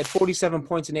season, he had 47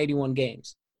 points in 81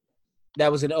 games. That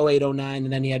was in 08-09,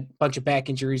 and then he had a bunch of back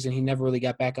injuries, and he never really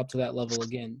got back up to that level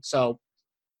again. So,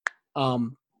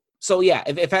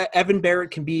 if Evan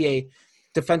Barrett can be a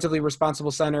defensively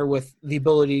responsible center with the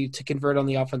ability to convert on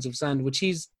the offensive end, which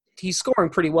he's scoring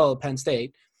pretty well at Penn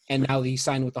State, and now he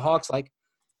signed with the Hawks, like,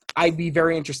 I'd be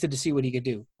very interested to see what he could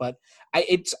do. But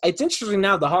it's interesting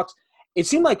now, the Hawks. It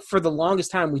seemed like for the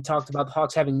longest time we talked about the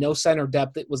Hawks having no center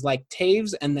depth. It was like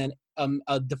Toews and then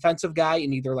a defensive guy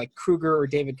in either like Kruger or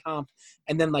David Kampf,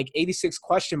 and then like 86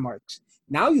 question marks.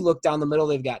 Now you look down the middle,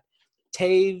 they've got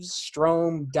Toews,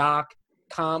 Strome, Doc,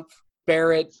 Kampf,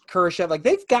 Barrett, Kurashev. Like,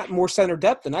 they've got more center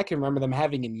depth than I can remember them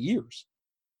having in years.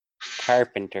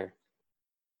 Carpenter.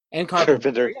 And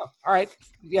Carpenter. Yeah. All right.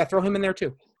 Yeah, throw him in there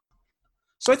too.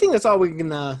 So I think that's all we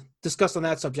can discuss on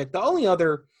that subject. The only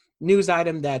other news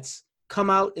item that's come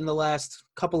out in the last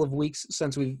couple of weeks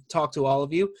since we've talked to all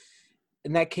of you,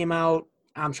 and that came out,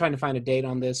 I'm trying to find a date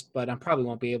on this, but I probably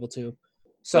won't be able to.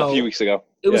 So a few weeks ago.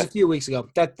 It was a few weeks ago.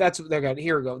 That's what they got.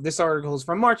 Here we go. This article is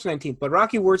from March 19th. But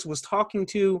Rocky Wirtz was talking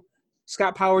to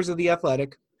Scott Powers of The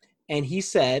Athletic, and he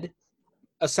said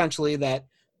essentially that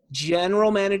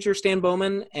general manager Stan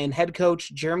Bowman and head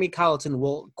coach Jeremy Colleton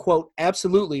will, quote,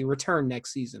 absolutely return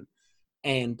next season.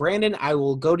 And Brandon, I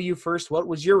will go to you first. What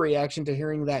was your reaction to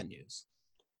hearing that news?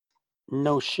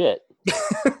 No shit.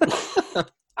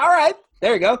 All right.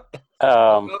 There you go.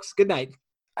 Folks, good night.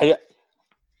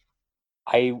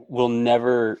 I will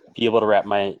never be able to wrap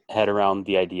my head around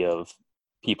the idea of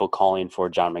people calling for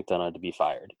John McDonough to be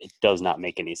fired. It does not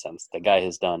make any sense. The guy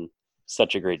has done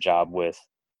such a great job with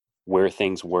where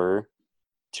things were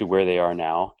to where they are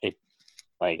now. If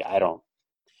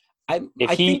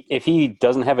he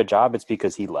doesn't have a job, it's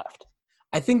because he left.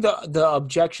 I think the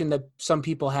objection that some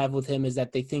people have with him is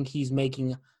that they think he's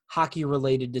making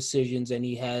hockey-related decisions, and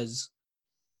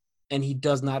he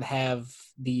does not have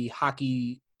the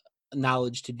hockey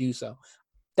knowledge to do so.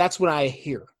 That's what I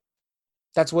hear.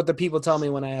 That's what the people tell me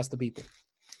when I ask the people.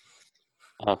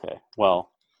 Okay,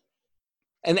 well,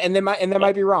 and they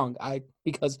might be wrong.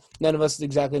 Because none of us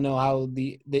exactly know how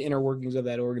the inner workings of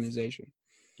that organization.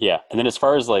 Yeah, and then as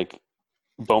far as like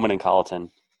Bowman and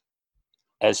Colleton,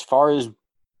 as far as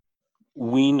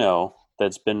we know,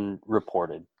 that's been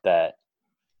reported that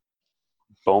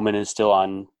Bowman is still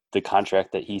on the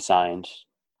contract that he signed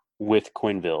with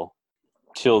Quenneville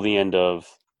till the end of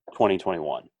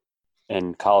 2021,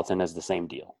 and Colleton has the same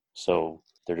deal. So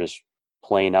they're just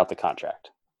playing out the contract.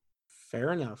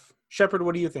 Fair enough. Shepard,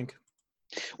 what do you think?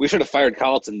 We should have fired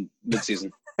Colleton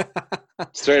midseason.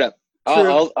 Straight up.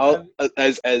 I'll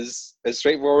as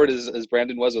straightforward as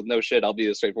Brandon was with no shit, I'll be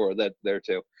as straightforward there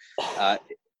too.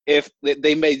 If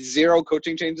they made 0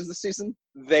 coaching changes this season,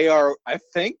 they are, I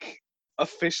think,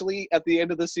 officially at the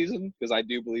end of the season, because I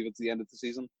do believe it's the end of the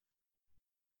season,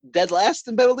 dead last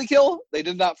in penalty kill. They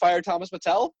did not fire Thomas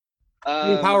Mattel.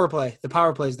 Power play. The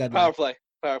power play is dead. Power play.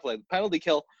 Penalty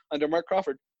kill under Mark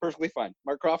Crawford, perfectly fine.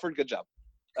 Mark Crawford, good job.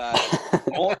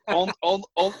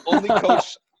 Only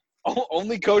coach.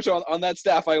 Only coach on that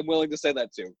staff I am willing to say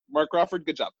that to. Mark Crawford,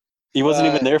 good job. He wasn't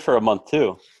even there for a month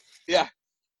too. Yeah,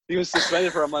 he was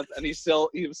suspended for a month, and he was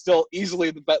still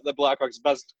easily the Blackhawks'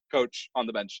 best coach on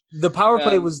the bench. The power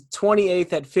play was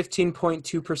 28th at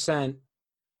 15.2%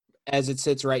 as it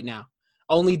sits right now.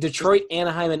 Only Detroit,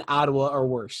 Anaheim, and Ottawa are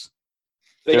worse.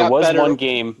 There was one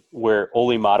game where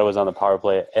Oli Mata was on the power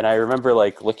play, and I remember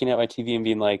like looking at my TV and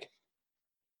being like,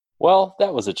 "Well,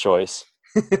 that was a choice."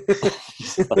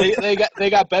 they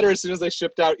got better as soon as they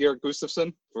shipped out Erik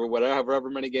Gustafsson for however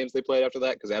many games they played after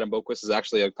that, because Adam Boqvist is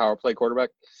actually a power play quarterback.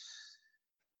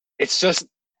 It's just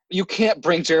you can't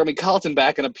bring Jeremy Colliton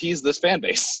back and appease this fan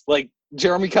base. Like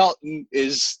Jeremy Colliton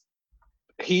is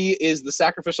the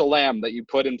sacrificial lamb that you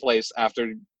put in place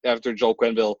after Joel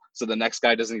Quenneville, so the next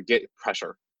guy doesn't get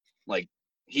pressure. Like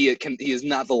he is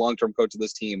not the long-term coach of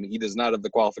this team. He does not have the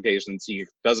qualifications. He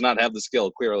does not have the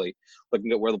skill. Clearly,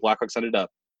 looking at where the Blackhawks ended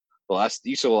up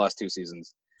each of the last 2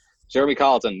 seasons, Jeremy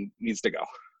Colliton needs to go.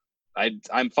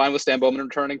 I'm fine with Stan Bowman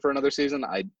returning for another season.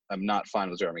 I'm not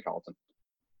fine with Jeremy Colliton.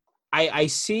 I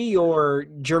see your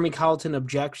Jeremy Colliton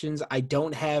objections. I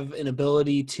don't have an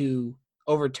ability to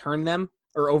overturn them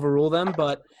or overrule them,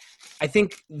 but I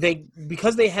think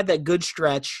because they had that good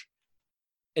stretch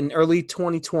in early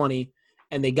 2020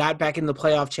 and they got back in the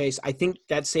playoff chase, I think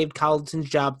that saved Colliton's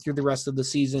job through the rest of the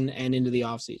season and into the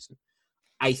offseason.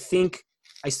 I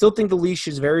still think the leash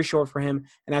is very short for him,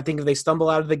 and I think if they stumble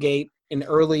out of the gate in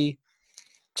early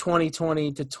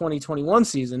 2020 to 2021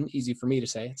 season, easy for me to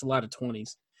say, it's a lot of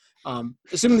 20s,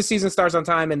 assuming the season starts on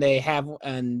time and they have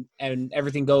and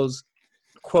everything goes,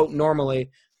 quote, normally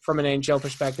from an NHL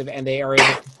perspective, and they are able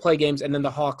to play games, and then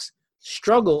the Hawks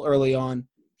struggle early on.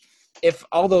 If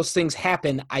all those things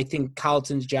happen, I think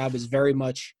Colliton's job is very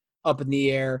much up in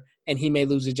the air, and he may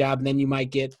lose a job, and then you might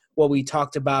get what we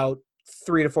talked about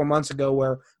 3 to 4 months ago,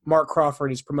 where Mark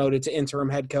Crawford is promoted to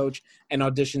interim head coach and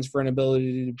auditions for an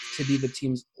ability to be the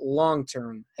team's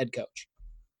long-term head coach.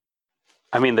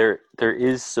 I mean, there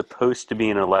is supposed to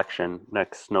be an election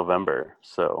next November,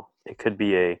 so it could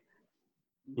be a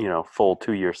full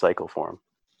 2-year cycle for him,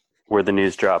 where the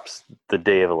news drops the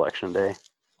day of election day.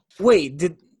 Wait,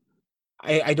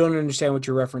 I don't understand what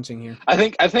you're referencing here.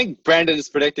 I think Brandon is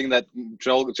predicting that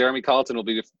Jeremy Colliton will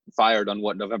be fired on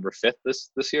November 5th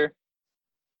this year.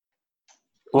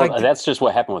 Well, that's just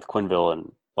what happened with Quenneville, and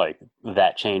like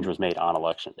that change was made on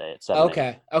election day at 7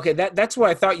 Okay. That's what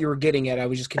I thought you were getting at. I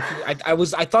was just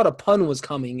confused. I thought a pun was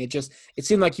coming. It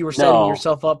seemed like you were setting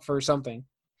yourself up for something.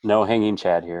 No hanging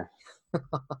Chad here.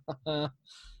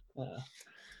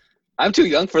 I'm too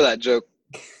young for that joke.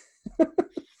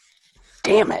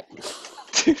 Damn it.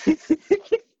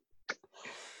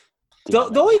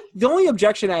 The only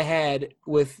objection I had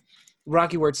with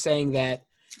Rocky Wirtz saying that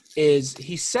is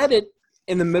he said it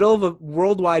in the middle of a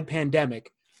worldwide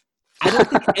pandemic. I don't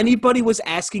think anybody was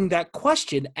asking that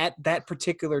question at that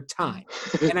particular time,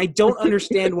 and I don't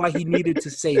understand why he needed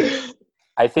to say that.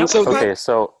 I think so. Okay,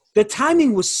 so the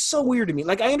timing was so weird to me.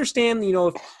 Like, I understand,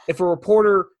 if a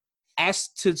reporter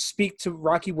asked to speak to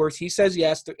Rocky Wirtz, he says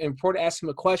yes. The reporter asks him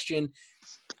a question.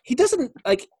 He doesn't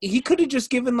he could have just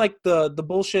given the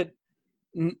bullshit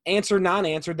answer,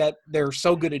 non-answer that they're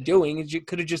so good at doing. He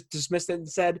could have just dismissed it and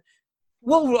said,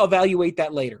 "We'll evaluate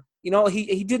that later."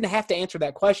 He didn't have to answer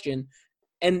that question,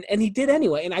 and he did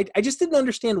anyway. And I just didn't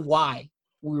understand why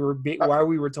we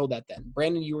were told that then.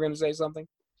 Brandon, you were going to say something?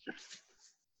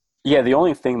 Yeah, the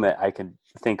only thing that I could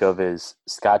think of is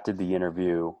Scott did the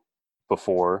interview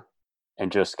before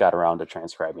and just got around to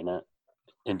transcribing it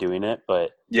and doing it.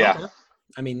 But yeah,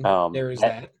 I mean, there is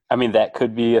that. I mean, that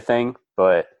could be a thing,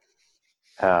 but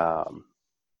yeah,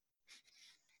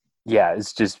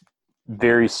 it's just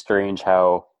very strange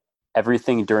how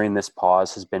everything during this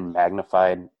pause has been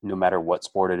magnified, no matter what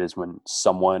sport it is, when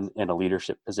someone in a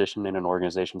leadership position in an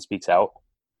organization speaks out.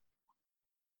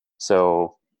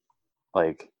 So,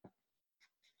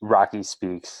 Rocky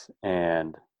speaks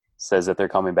and says that they're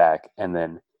coming back, and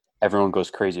then everyone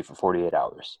goes crazy for 48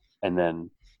 hours. And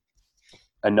then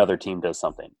another team does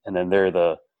something, and then they're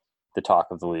the talk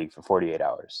of the league for 48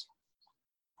 hours.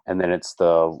 And then it's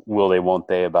the will they, won't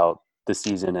they about the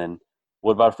season, and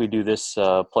what about if we do this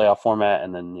playoff format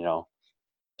and then,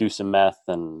 do some meth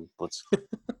and let's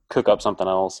cook up something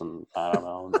else, and I don't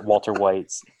know, Walter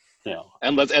White's,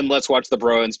 And let's watch the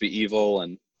Bruins be evil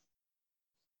and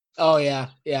oh yeah.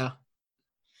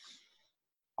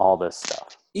 All this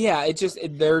stuff. Yeah,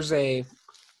 there's a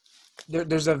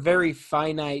very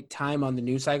finite time on the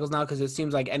news cycles now, because it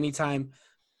seems like any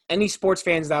sports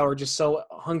fans now are just so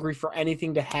hungry for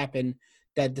anything to happen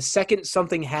that the second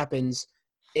something happens,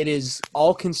 it is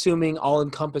all consuming, all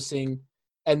encompassing,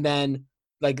 and then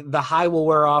like the high will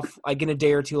wear off like in a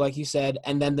day or two, like you said,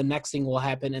 and then the next thing will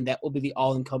happen, and that will be the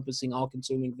all encompassing, all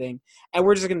consuming thing. And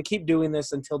we're just going to keep doing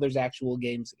this until there's actual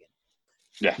games again.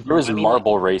 Yeah. There was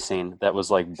marble racing that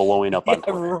was like blowing up on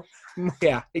Twitter.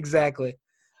 Yeah, exactly.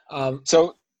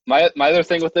 So my other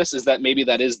thing with this is that maybe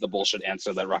that is the bullshit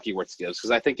answer that Rocky Wirtz gives,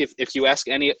 because I think if you ask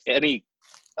any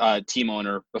team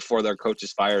owner before their coach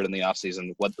is fired in the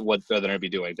offseason what they're going to be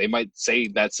doing, they might say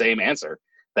that same answer,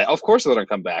 that of course they're going to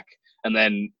come back, and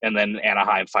then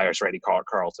Anaheim fires Randy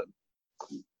Carlyle.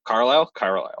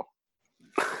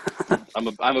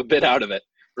 I'm a bit out of it.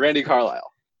 Randy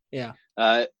Carlyle. Yeah.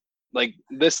 Like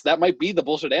this, that might be the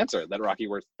bullshit answer that Rocky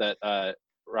Wirtz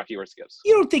gives.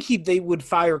 You don't think they would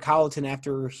fire Colleton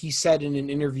after he said in an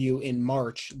interview in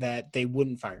March that they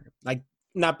wouldn't fire him? Like,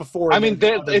 not before. I mean,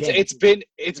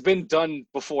 it's been done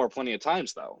before plenty of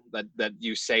times though. That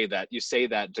you say that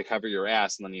to cover your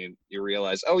ass, and then you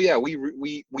realize, oh yeah,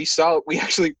 we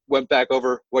actually went back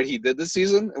over what he did this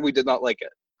season, and we did not like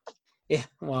it. Yeah,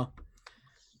 well,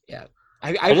 yeah.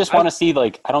 I just want to see,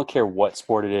 like, I don't care what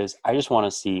sport it is. I just want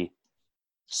to see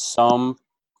some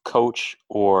coach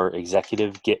or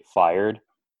executive get fired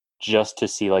just to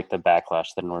see like the backlash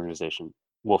that an organization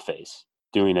will face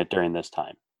doing it during this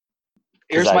time.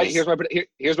 Here's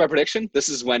my prediction. This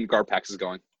is when Garpax is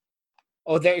going.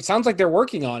 Oh, it sounds like they're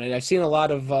working on it. I've seen a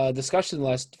lot of discussion the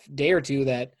last day or two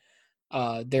that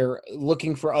they're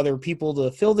looking for other people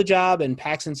to fill the job, and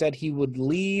Paxson said he would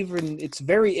leave, and it's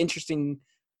very interesting,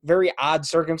 very odd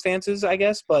circumstances, I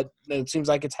guess, but it seems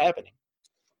like it's happening.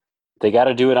 They got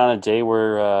to do it on a day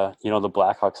where the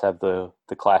Blackhawks have the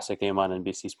classic game on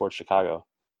NBC Sports Chicago.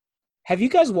 Have you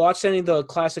guys watched any of the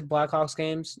classic Blackhawks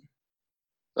games?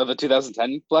 Of the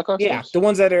 2010 Blackhawks? Yeah, games? the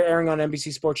ones that are airing on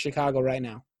NBC Sports Chicago right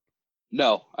now.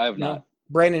 No, I have not.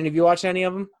 Brandon, have you watched any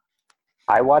of them?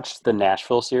 I watched the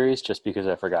Nashville series just because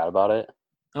I forgot about it.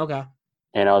 Okay.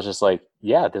 And I was just like,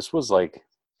 yeah, this was like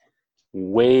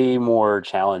way more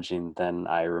challenging than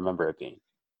I remember it being.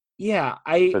 Yeah,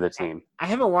 for the team. I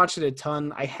haven't watched it a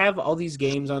ton. I have all these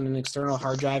games on an external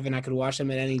hard drive, and I could watch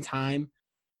them at any time.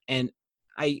 And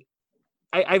I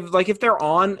like, if they're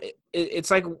on, it's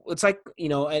like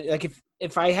like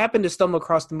if I happen to stumble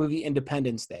across the movie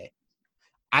Independence Day,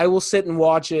 I will sit and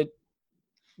watch it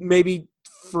maybe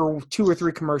for 2 or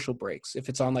 3 commercial breaks if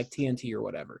it's on like TNT or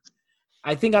whatever.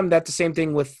 I think I'm the same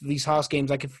thing with these Hawks games.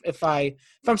 Like if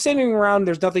I'm standing around,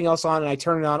 there's nothing else on, and I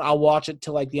turn it on, I'll watch it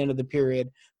till like the end of the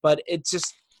period. But it's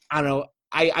just, I don't know.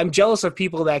 I'm jealous of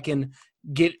people that can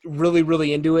get really,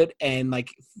 really into it and like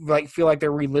feel like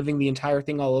they're reliving the entire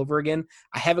thing all over again.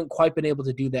 I haven't quite been able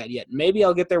to do that yet. Maybe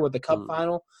I'll get there with the Cup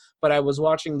final. But I was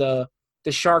watching the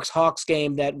Sharks-Hawks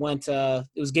game that went. It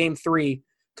was Game 3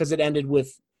 because it ended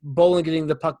with Bolin getting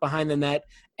the puck behind the net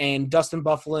and Dustin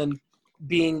Byfuglien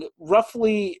being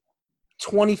roughly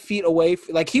 20 feet away.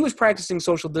 Like, he was practicing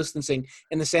social distancing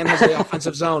in the San Jose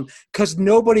offensive zone because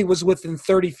nobody was within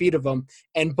 30 feet of him.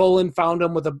 And Bolin found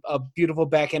him with a beautiful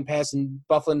backhand pass, and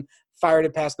Byfuglien fired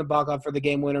it past Nabokov for the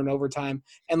game winner in overtime.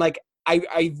 And, like,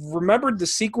 I remembered the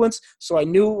sequence, so I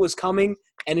knew it was coming.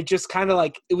 And it just kind of,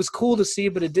 like, it was cool to see,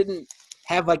 but it didn't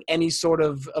have, like, any sort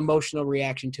of emotional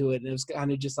reaction to it. And it was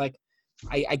kind of just like,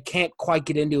 I can't quite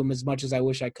get into him as much as I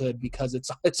wish I could because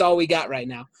it's all we got right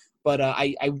now. But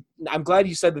I'm glad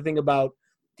you said the thing about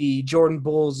the Jordan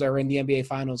Bulls are in the NBA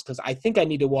Finals, because I think I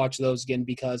need to watch those again,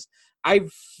 because I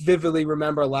vividly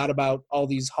remember a lot about all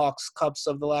these Hawks Cups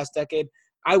of the last decade.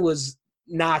 I was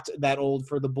not that old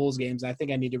for the Bulls games. I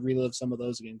think I need to relive some of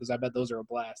those again because I bet those are a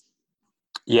blast.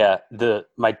 Yeah,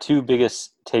 my 2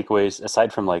 biggest takeaways,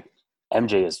 aside from like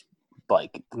MJ is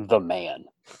like the man.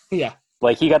 Yeah.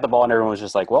 Like, he got the ball and everyone was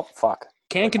just like, well, fuck.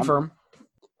 Can confirm.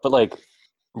 But like,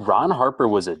 Ron Harper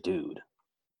was a dude.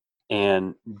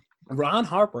 And Ron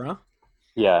Harper, huh?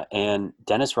 Yeah, and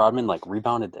Dennis Rodman like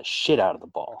rebounded the shit out of the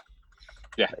ball.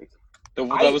 Yeah. Like,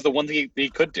 that was the one thing he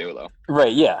could do, though.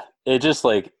 Right, yeah. It just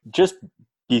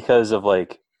because of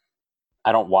like,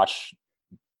 I don't watch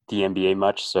the NBA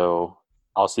much, so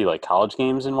I'll see like college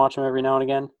games and watch them every now and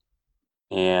again.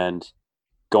 And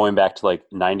going back to like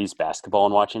 90s basketball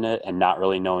and watching it and not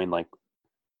really knowing like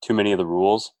too many of the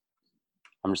rules,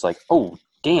 I'm just like, oh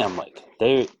damn, like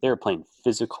they're playing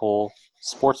physical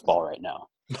sports ball right now.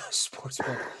 Sports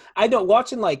ball. I know,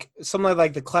 watching like some of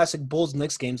like the classic Bulls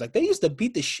Knicks games, like they used to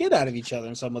beat the shit out of each other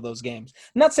in some of those games.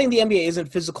 I'm not saying the NBA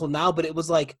isn't physical now, but it was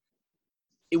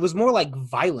more like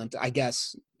violent, I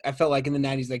guess. I felt like in the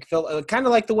 90s, like felt kind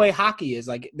of like the way hockey is.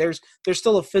 Like there's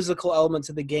still a physical element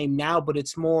to the game now, but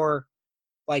it's more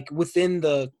like within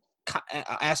the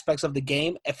aspects of the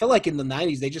game. I feel like in the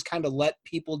 90s, they just kind of let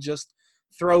people just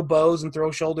throw bows and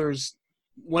throw shoulders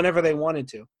whenever they wanted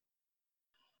to.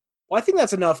 Well, I think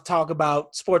that's enough talk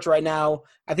about sports right now.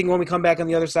 I think when we come back on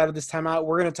the other side of this timeout,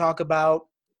 we're going to talk about,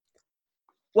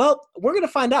 well, we're going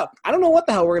to find out. I don't know what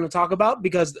the hell we're going to talk about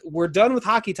because we're done with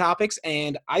hockey topics,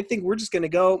 and I think we're just going to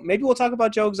go. Maybe we'll talk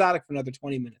about Joe Exotic for another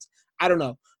 20 minutes. I don't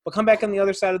know. But come back on the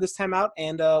other side of this timeout,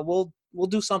 and we'll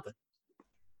do something.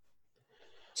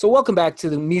 So welcome back to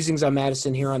the Musings on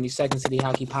Madison here on the Second City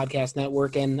Hockey Podcast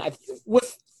Network. And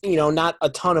with not a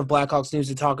ton of Blackhawks news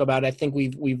to talk about, I think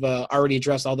we've already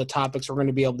addressed all the topics we're going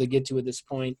to be able to get to at this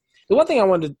point. The one thing I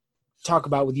wanted to talk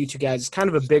about with you two guys is kind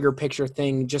of a bigger picture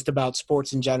thing, just about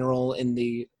sports in general in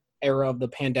the era of the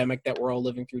pandemic that we're all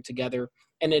living through together.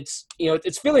 And it's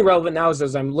it's feeling relevant now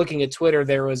as I'm looking at Twitter.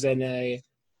 There was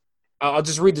I'll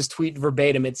just read this tweet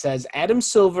verbatim. It says, Adam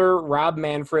Silver, Rob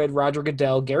Manfred, Roger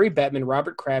Goodell, Gary Bettman,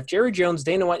 Robert Kraft, Jerry Jones,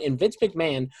 Dana White, and Vince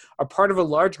McMahon are part of a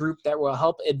large group that will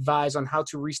help advise on how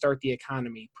to restart the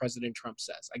economy, President Trump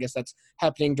says. I guess that's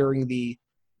happening during the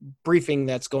briefing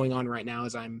that's going on right now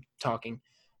as I'm talking.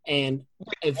 And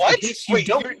if What? you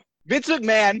don't, Vince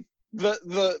McMahon,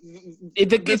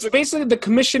 it's basically the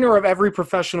commissioner of every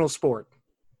professional sport.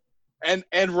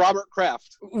 and Robert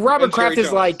Kraft. Robert And Kraft Jerry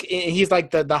is Jones. he's like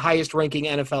the highest ranking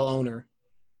NFL owner.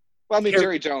 Well, I mean, Jerry-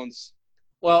 Jerry Jones.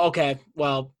 Well, okay.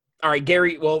 Well, all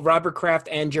right, Robert Kraft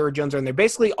and Jerry Jones are in there.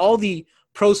 Basically, all the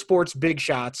pro sports big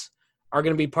shots are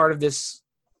going to be part of this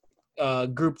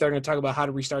group. They're going to talk about how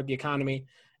to restart the economy.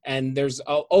 And there's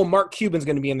Mark Cuban's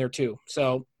going to be in there too.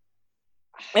 So,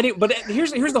 but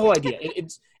here's the whole idea.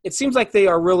 It seems like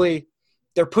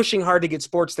they're pushing hard to get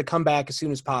sports to come back as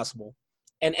soon as possible.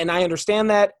 And I understand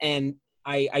that, and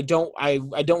I don't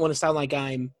want to sound like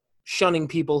I'm shunning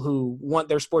people who want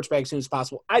their sports back as soon as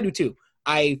possible. I do too.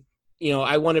 I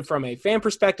want it from a fan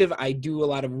perspective. I do a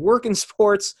lot of work in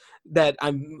sports that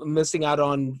I'm missing out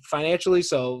on financially,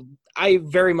 so I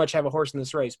very much have a horse in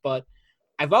this race. But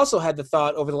I've also had the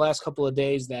thought over the last couple of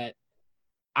days that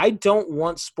I don't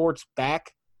want sports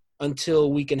back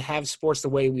until we can have sports the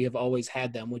way we have always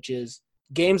had them, which is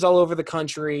games all over the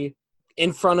country,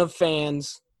 in front of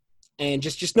fans, and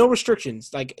just no restrictions.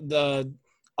 Like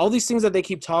all these things that they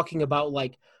keep talking about,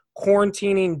 like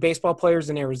quarantining baseball players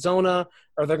in Arizona,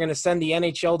 or they're going to send the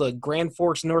NHL to Grand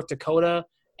Forks, North Dakota,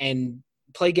 and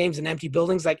play games in empty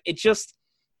buildings. Like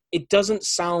it doesn't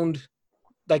sound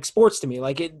like sports to me.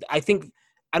 I think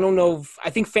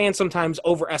fans sometimes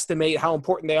overestimate how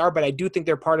important they are, but I do think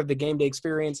they're part of the game day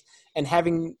experience. And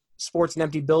having sports in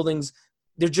empty buildings,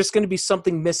 there's just going to be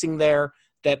something missing there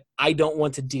that I don't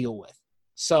want to deal with.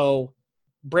 So,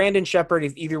 Brandon, Shepard,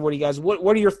 if either one of you guys, what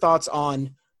are your thoughts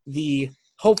on the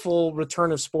hopeful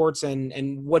return of sports,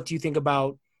 and what do you think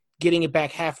about getting it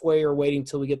back halfway or waiting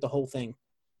until we get the whole thing?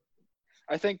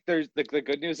 I think there's the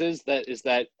good news is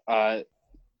that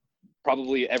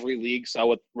probably every league saw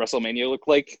what WrestleMania looked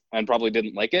like and probably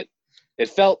didn't like it. It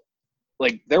felt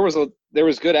like there was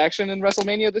good action in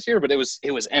WrestleMania this year, but it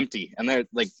was empty, and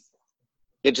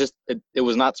it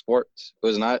was not sports. It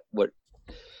was not what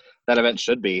that event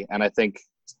should be, and I think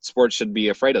sports should be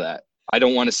afraid of that. I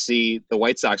don't want to see the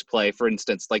White Sox play, for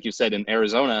instance, like you said, in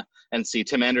Arizona, and see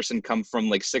Tim Anderson come from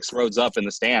like 6 rows up in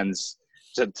the stands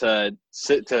to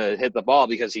hit the ball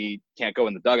because he can't go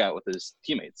in the dugout with his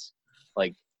teammates.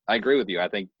 Like, I agree with you. I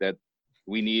think that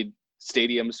we need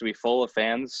stadiums to be full of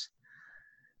fans.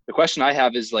 The question I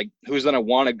have is, like, who's going to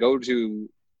want to go to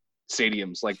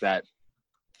stadiums like that?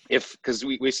 Because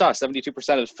we saw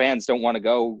 72% of fans don't want to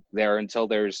go there until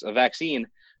there's a vaccine,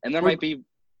 and there might be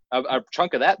a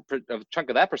chunk of that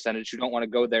percentage who don't want to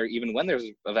go there even when there's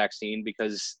a vaccine,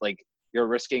 because like you're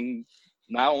risking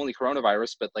not only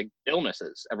coronavirus but like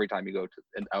illnesses every time you go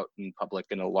out in public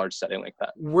in a large setting like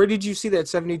that. Where did you see that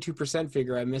 72%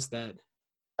 figure? I missed that.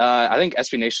 I think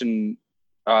SB Nation,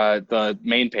 the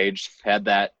main page, had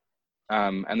that,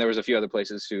 and there was a few other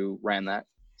places who ran that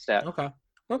stat. Okay.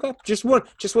 Just want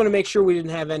to make sure we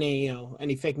didn't have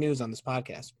any fake news on this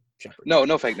podcast, Shepard.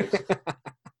 No fake news.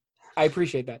 I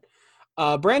appreciate that.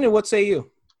 Brandon, what say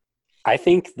you? I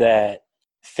think that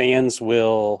fans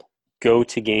will go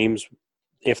to games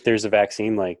if there's a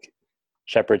vaccine, like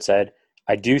Shepard said.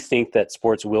 I do think that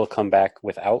sports will come back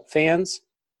without fans.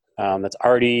 That's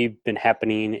already been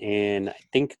happening in, I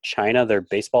think, China. Their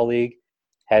baseball league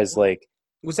has like.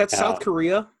 Was that South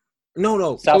Korea? No.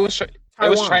 It was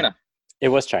China. It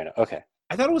was China. Okay.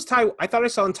 I thought it was Taiwan. I thought I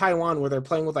saw in Taiwan where they're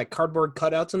playing with like cardboard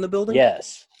cutouts in the building.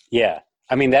 Yes. Yeah.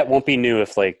 I mean, that won't be new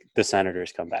if like the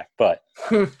Senators come back, but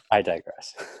I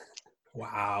digress.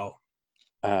 Wow.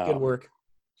 Good work.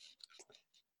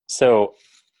 So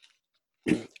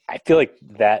I feel like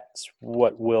that's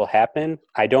what will happen.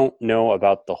 I don't know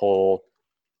about the whole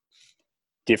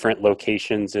different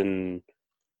locations and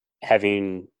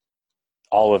having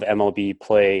all of MLB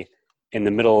play in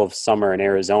the middle of summer in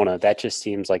Arizona. That just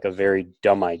seems like a very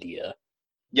dumb idea.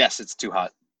 Yes, it's too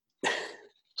hot.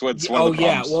 It's one of the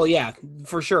yeah, problems. well, yeah,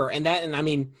 for sure. And I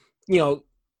mean, you know,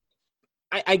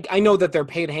 I know that they're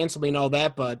paid handsomely and all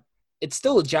that, but it's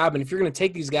still a job. And if you're going to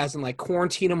take these guys and like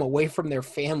quarantine them away from their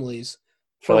families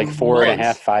For like 4.5,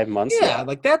 months, 5 months. yeah,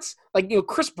 like that's like, you know,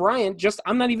 Chris Bryant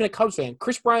I'm not even a Cubs fan.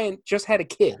 Chris Bryant just had a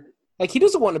kid. Like he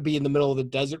doesn't want to be in the middle of the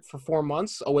desert for 4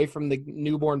 months away from the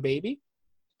newborn baby.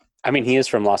 I mean, he is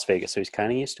from Las Vegas, so he's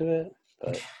kind of used to it.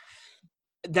 But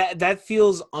That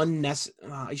feels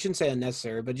unnecessary. I shouldn't say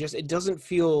unnecessary, but it just doesn't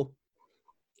feel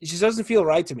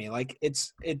right to me. Like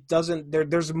it doesn't.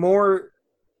 There's more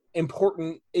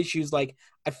important issues. Like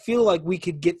I feel like we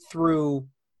could get through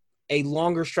a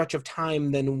longer stretch of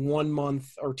time than 1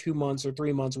 month or 2 months or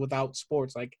 3 months without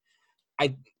sports. Like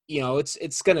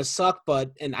it's gonna suck.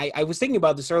 But I was thinking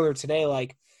about this earlier today.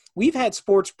 Like we've had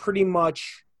sports pretty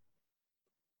much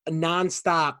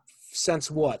nonstop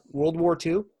since what, World War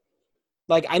II.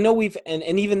 Like I know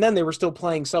and even then they were still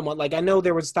playing somewhat. Like I know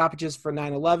there was stoppages for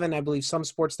 9/11. I believe some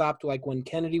sports stopped like when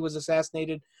Kennedy was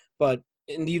assassinated. But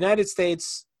in the United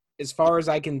States, as far as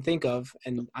I can think of,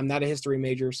 and I'm not a history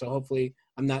major, so hopefully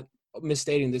I'm not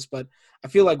misstating this, but I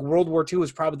feel like World War II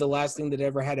was probably the last thing that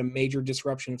ever had a major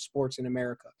disruption of sports in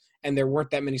America. And there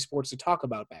weren't that many sports to talk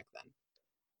about back then.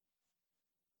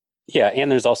 yeah,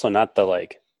 and there's also not the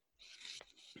like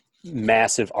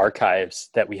massive archives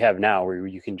that we have now where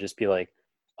you can just be like,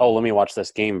 oh, let me watch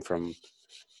this game from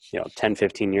 10,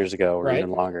 15 years ago or Right.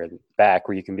 even longer back,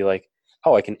 where you can be like,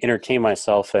 oh, I can entertain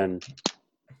myself, and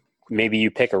maybe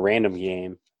you pick a random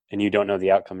game and you don't know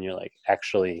the outcome and you're like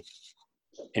actually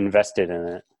invested in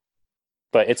it.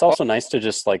 But it's also nice to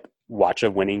just like watch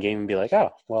a winning game and be like,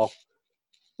 oh, well,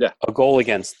 yeah, a goal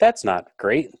against, that's not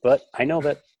great, but I know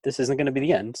that this isn't going to be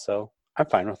the end, so I'm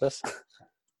fine with this.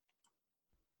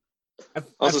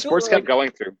 Also, sports kept going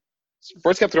through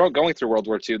World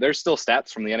War II. There's still stats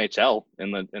from the NHL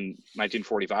in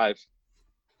 1945.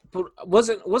 But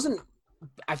wasn't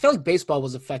I feel like baseball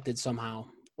was affected somehow.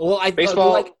 Well, I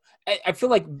feel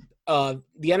like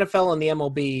the NFL and the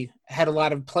MLB had a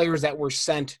lot of players that were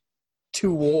sent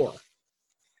to war.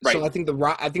 Right. So I think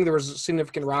there was a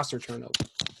significant roster turnover.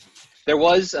 There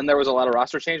was a lot of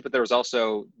roster change, but there was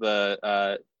also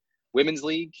the women's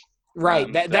league.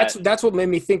 Right. That's what made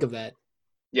me think of that.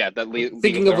 Yeah, that league.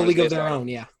 Thinking of a league of their own.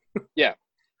 Yeah. Yeah.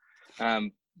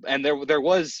 And there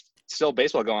was still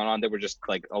baseball going on. There were just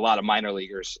like a lot of minor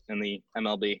leaguers in the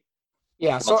MLB.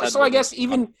 Yeah. So I guess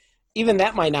even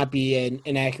that might not be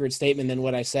an accurate statement than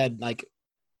what I said. Like,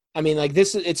 I mean, like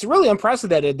it's really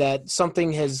unprecedented that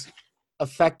something has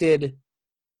affected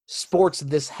sports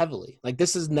this heavily. Like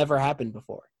this has never happened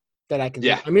before that I can.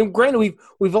 Yeah. Think. I mean, granted,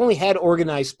 we've only had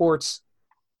organized sports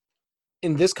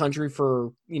in this country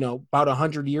for about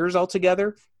 100 years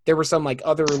altogether. There were some like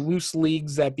other loose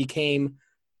leagues that became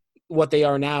what they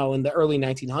are now in the early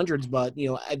 1900s. But the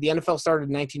NFL started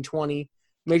in 1920.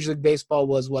 Major League Baseball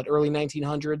was early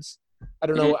 1900s. I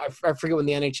don't know. I forget when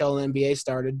the NHL and NBA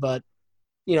started, but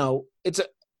it's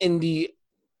in the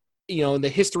in the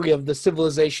history of the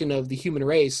civilization of the human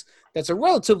race. That's a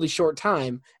relatively short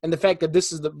time, and the fact that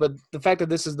this is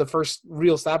the first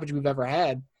real stoppage we've ever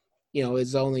had,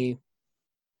 is only.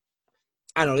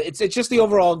 I don't know. It's just the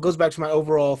overall goes back to my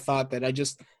overall thought that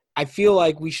I feel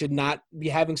like we should not be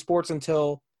having sports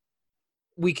until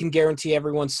we can guarantee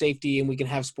everyone's safety and we can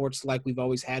have sports like we've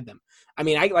always had them. I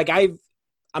mean,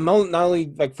 I'm not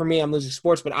only like for me, I'm losing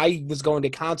sports, but I was going to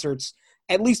concerts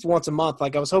at least once a month.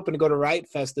 Like I was hoping to go to Riot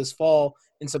Fest this fall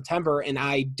in September, and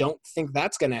I don't think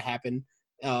that's going to happen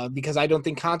because I don't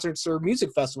think concerts or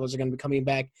music festivals are going to be coming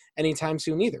back anytime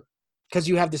soon either. Because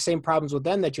you have the same problems with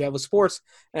them that you have with sports.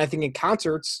 And I think in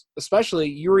concerts, especially,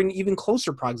 you're in even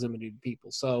closer proximity to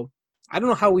people. So I don't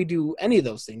know how we do any of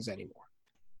those things anymore.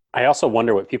 I also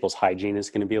wonder what people's hygiene is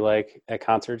going to be like at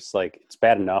concerts. Like it's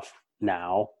bad enough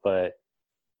now, but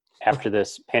after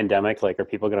this pandemic, like are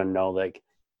people going to know like,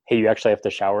 hey, you actually have to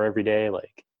shower every day?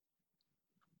 Like,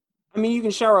 I mean, you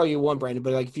can shower all you want, Brandon,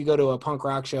 but like if you go to a punk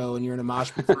rock show and you're in a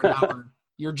mosh pit for an hour,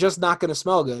 you're just not going to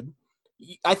smell good.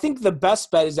 I think the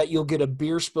best bet is that you'll get a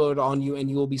beer spilled on you and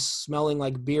you will be smelling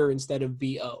like beer instead of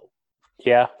BO.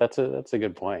 Yeah, that's a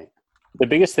good point. The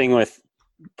biggest thing with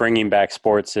bringing back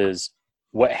sports is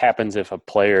what happens if a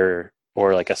player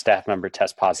or like a staff member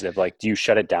tests positive? Like, do you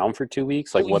shut it down for 2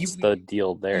 weeks? Like, what's the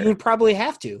deal there? You would probably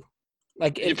have to.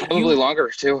 Like, probably longer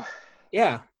too.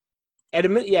 Yeah. at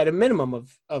a minimum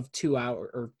of 2 hour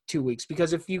or 2 weeks,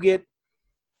 because if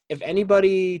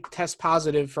anybody tests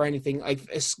positive for anything, like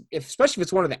especially if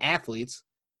it's one of the athletes,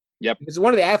 Yep. if it's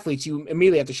one of the athletes, you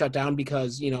immediately have to shut down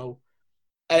because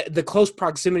the close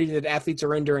proximity that athletes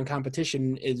are in during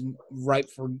competition is ripe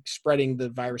for spreading the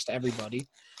virus to everybody.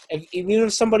 Even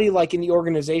if somebody like in the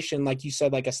organization, like you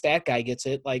said, like a stat guy gets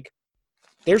it, like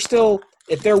they're still,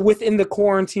 if they're within the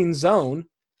quarantine zone,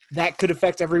 that could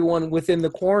affect everyone within the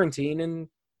quarantine. And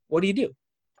what do you do?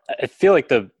 I feel like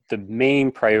the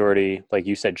main priority, like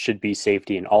you said, should be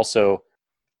safety, and also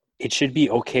it should be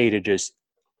okay to just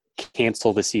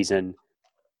cancel the season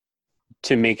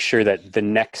to make sure that the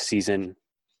next season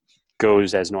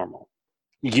goes as normal.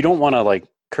 You don't want to like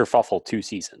kerfuffle 2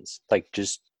 seasons. Like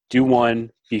just do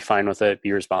one, be fine with it,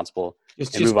 be responsible, and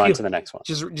move on to the next one.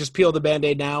 Just peel the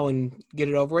Band-Aid now and get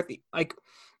it over with. Like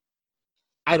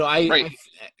Right.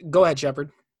 Go ahead,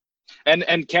 Shepard.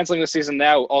 And canceling the season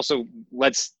now also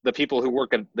lets the people who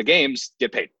work at the games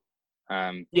get paid.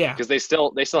 Yeah. Because they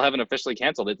still haven't officially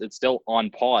canceled it. It's still on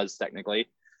pause technically.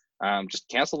 Just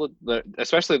cancel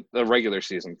especially the regular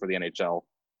season for the NHL.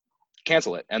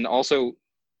 Cancel it. And also,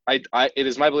 it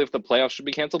is my belief the playoffs should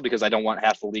be canceled because I don't want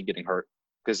half the league getting hurt.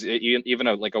 Because even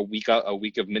a week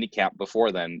of minicamp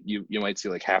before then, you might see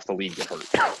like half the league get hurt.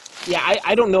 Yeah,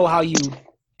 I don't know how you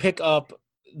pick up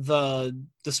the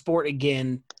sport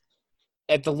again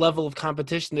at the level of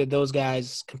competition that those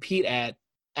guys compete at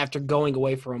after going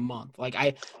away for a month. Like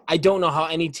I don't know how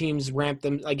any teams ramp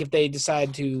them. Like if they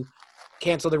decide to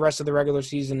cancel the rest of the regular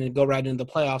season and go right into the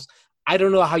playoffs, I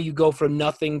don't know how you go from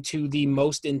nothing to the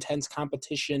most intense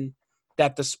competition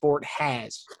that the sport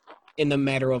has in the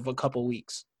matter of a couple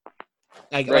weeks.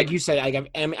 Like you said,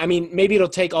 I mean, maybe it'll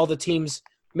take all the teams.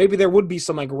 Maybe there would be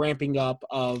some like ramping up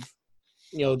of,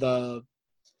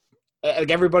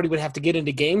 everybody would have to get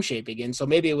into game shape again. So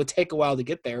maybe it would take a while to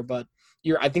get there. But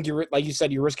I think you're like you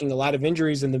said, you're risking a lot of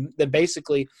injuries, and then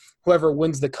basically whoever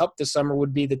wins the cup this summer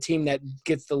would be the team that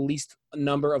gets the least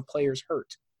number of players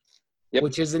hurt. Yep.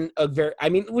 Which isn't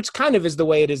which kind of is the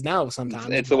way it is now sometimes.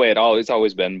 It's the way it's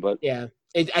always been, but yeah,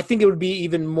 I think it would be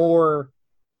even more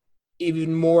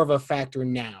of a factor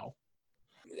now.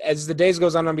 As the days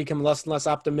goes on, I become less and less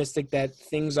optimistic that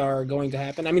things are going to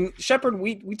happen. I mean, Shepard,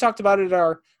 we talked about it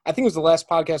I think it was the last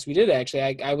podcast we did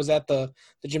actually. I was at the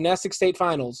gymnastics state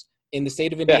finals in the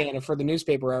state of Indiana for the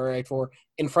newspaper I write for,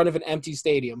 in front of an empty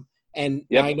stadium. And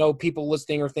I know people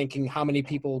listening are thinking, how many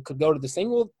people could go to this thing?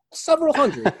 Well, several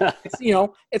hundred.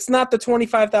 It's not the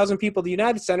 25,000 people at the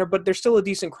United Center, but there's still a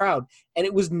decent crowd. And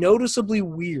it was noticeably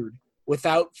weird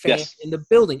without fans in the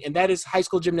building. And that is high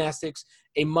school gymnastics,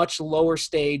 a much lower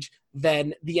stage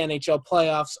than the NHL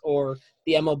playoffs or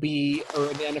the MLB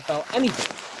or the NFL,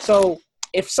 anything. So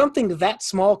if something that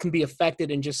small can be affected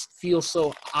and just feel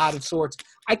so out of sorts,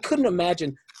 I couldn't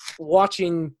imagine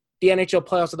watching the NHL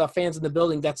playoffs without fans in the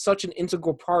building. That's such an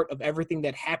integral part of everything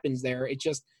that happens there.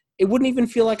 It wouldn't even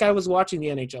feel like I was watching the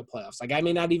NHL playoffs. Like I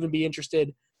may not even be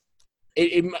interested.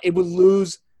 It would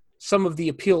lose some of the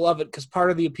appeal of it, because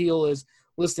part of the appeal is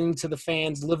listening to the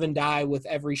fans live and die with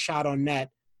every shot on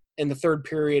net in the third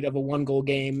period of a 1-goal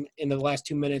game in the last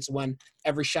 2 minutes when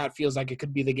every shot feels like it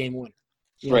could be the game winner.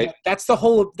 Right. That's the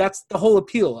whole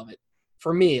appeal of it,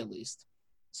 for me at least.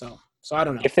 So I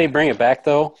don't know. If they bring it back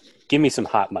though, give me some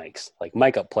hot mics, like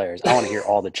mic up players. I want to hear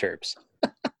all the chirps.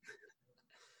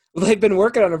 They've been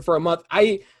working on them for a month.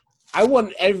 I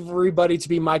want everybody to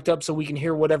be mic'd up so we can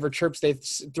hear whatever chirps they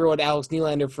throw at Alex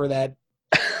Nylander for that.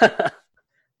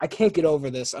 I can't get over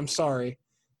this. I'm sorry.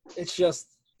 It's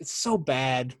so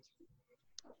bad.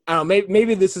 I don't know.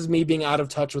 Maybe this is me being out of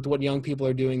touch with what young people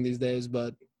are doing these days,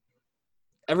 but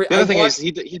the other thing is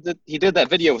he did that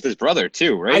video with his brother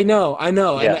too, right? I know.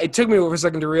 Yeah. And it took me for a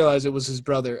second to realize it was his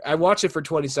brother. I watched it for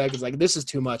 20 seconds. Like, this is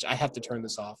too much. I have to turn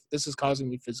this off. This is causing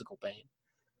me physical pain.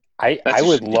 I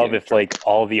would love if like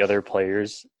all the other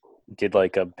players did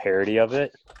like a parody of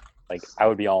it. Like I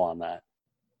would be all on that.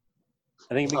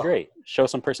 I think it'd be great. Show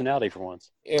some personality for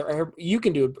once. You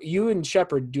can do it. You and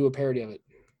Shepard do a parody of it.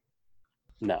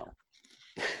 No.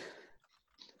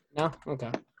 No?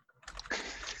 Okay.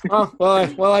 Oh,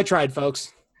 well, I tried,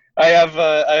 folks. I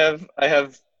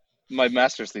have my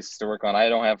master's thesis to work on. I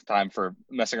don't have time for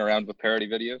messing around with parody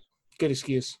videos. Good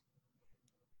excuse.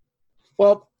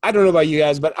 Well, I don't know about you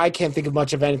guys, but I can't think of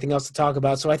much of anything else to talk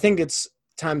about, so I think it's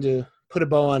time to put a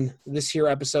bow on this here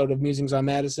episode of Musings on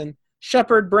Madison.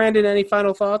 Shepard, Brandon, any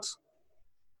final thoughts?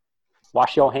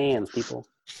 Wash your hands, people.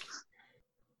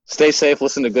 Stay safe.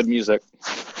 Listen to good music.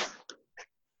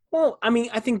 Well, I mean,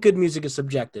 I think good music is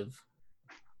subjective.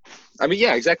 I mean,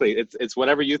 yeah, exactly. It's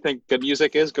whatever you think good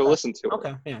music is. Go listen to it.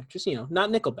 Okay, yeah, just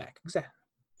not Nickelback, exactly.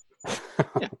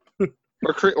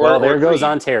 Or there goes Creed.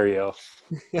 Ontario.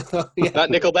 Yeah. Not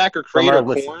Nickelback or From Creed our or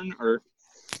listen- Korn or.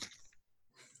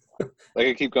 Like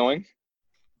I keep going.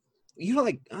 You know,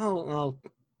 like I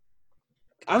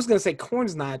was gonna say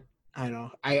Korn's not. I don't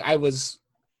know.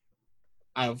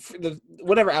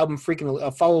 Whatever album,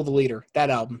 freaking Follow the Leader. That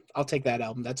album, I'll take that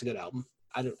album. That's a good album.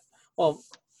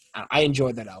 I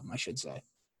enjoyed that album, I should say.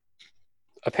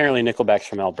 Apparently, Nickelback's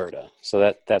from Alberta,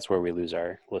 so that's where we lose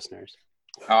our listeners.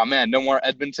 Oh man, no more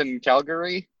Edmonton,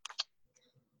 Calgary.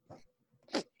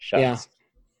 Shots. Yeah.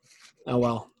 Oh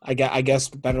well, I guess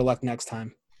better luck next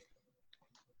time.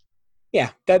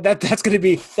 Yeah, that's gonna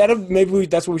be that. Maybe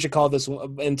that's what we should call this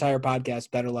entire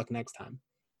podcast. Better luck next time.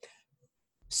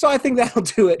 So I think that'll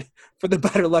do it for the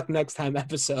Better Luck Next Time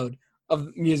episode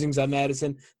of Musings on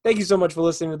Madison. Thank you so much for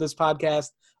listening to this podcast.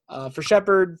 For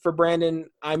Shepard, for Brandon,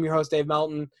 I'm your host, Dave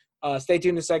Melton. Stay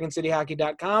tuned to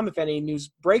SecondCityHockey.com. If any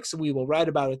news breaks, we will write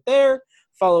about it there.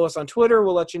 Follow us on Twitter.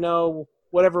 We'll let you know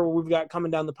whatever we've got coming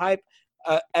down the pipe.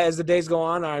 As the days go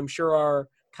on, I'm sure our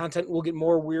content will get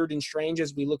more weird and strange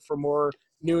as we look for more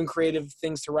new and creative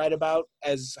things to write about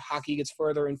as hockey gets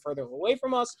further and further away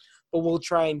from us. But we'll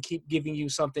try and keep giving you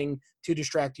something to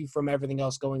distract you from everything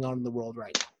else going on in the world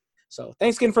right now. So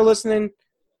thanks again for listening.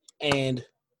 And,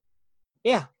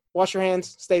 yeah, wash your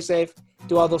hands, stay safe,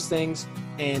 do all those things,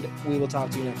 and we will talk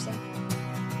to you next time.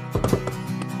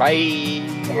 Bye.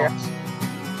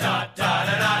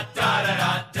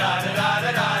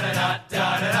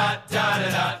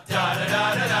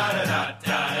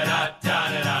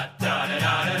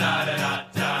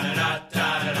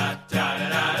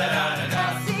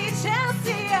 Chelsea,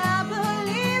 Chelsea, I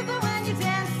believe that when you're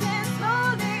dancing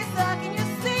slowly, sucking your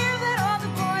sleeve, that all the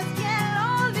boys get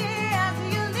lonely after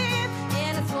you leave.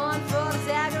 And it's one for the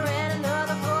dagger and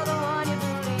another for the one you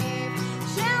believe.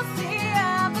 Chelsea,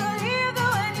 I believe that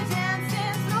when you're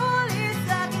dancing slowly,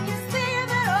 sucking your sleeve,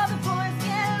 that all the boys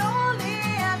get lonely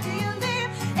after you leave.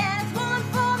 And it's one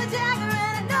for the dagger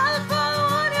and another for the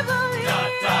one you believe. One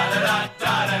you believe.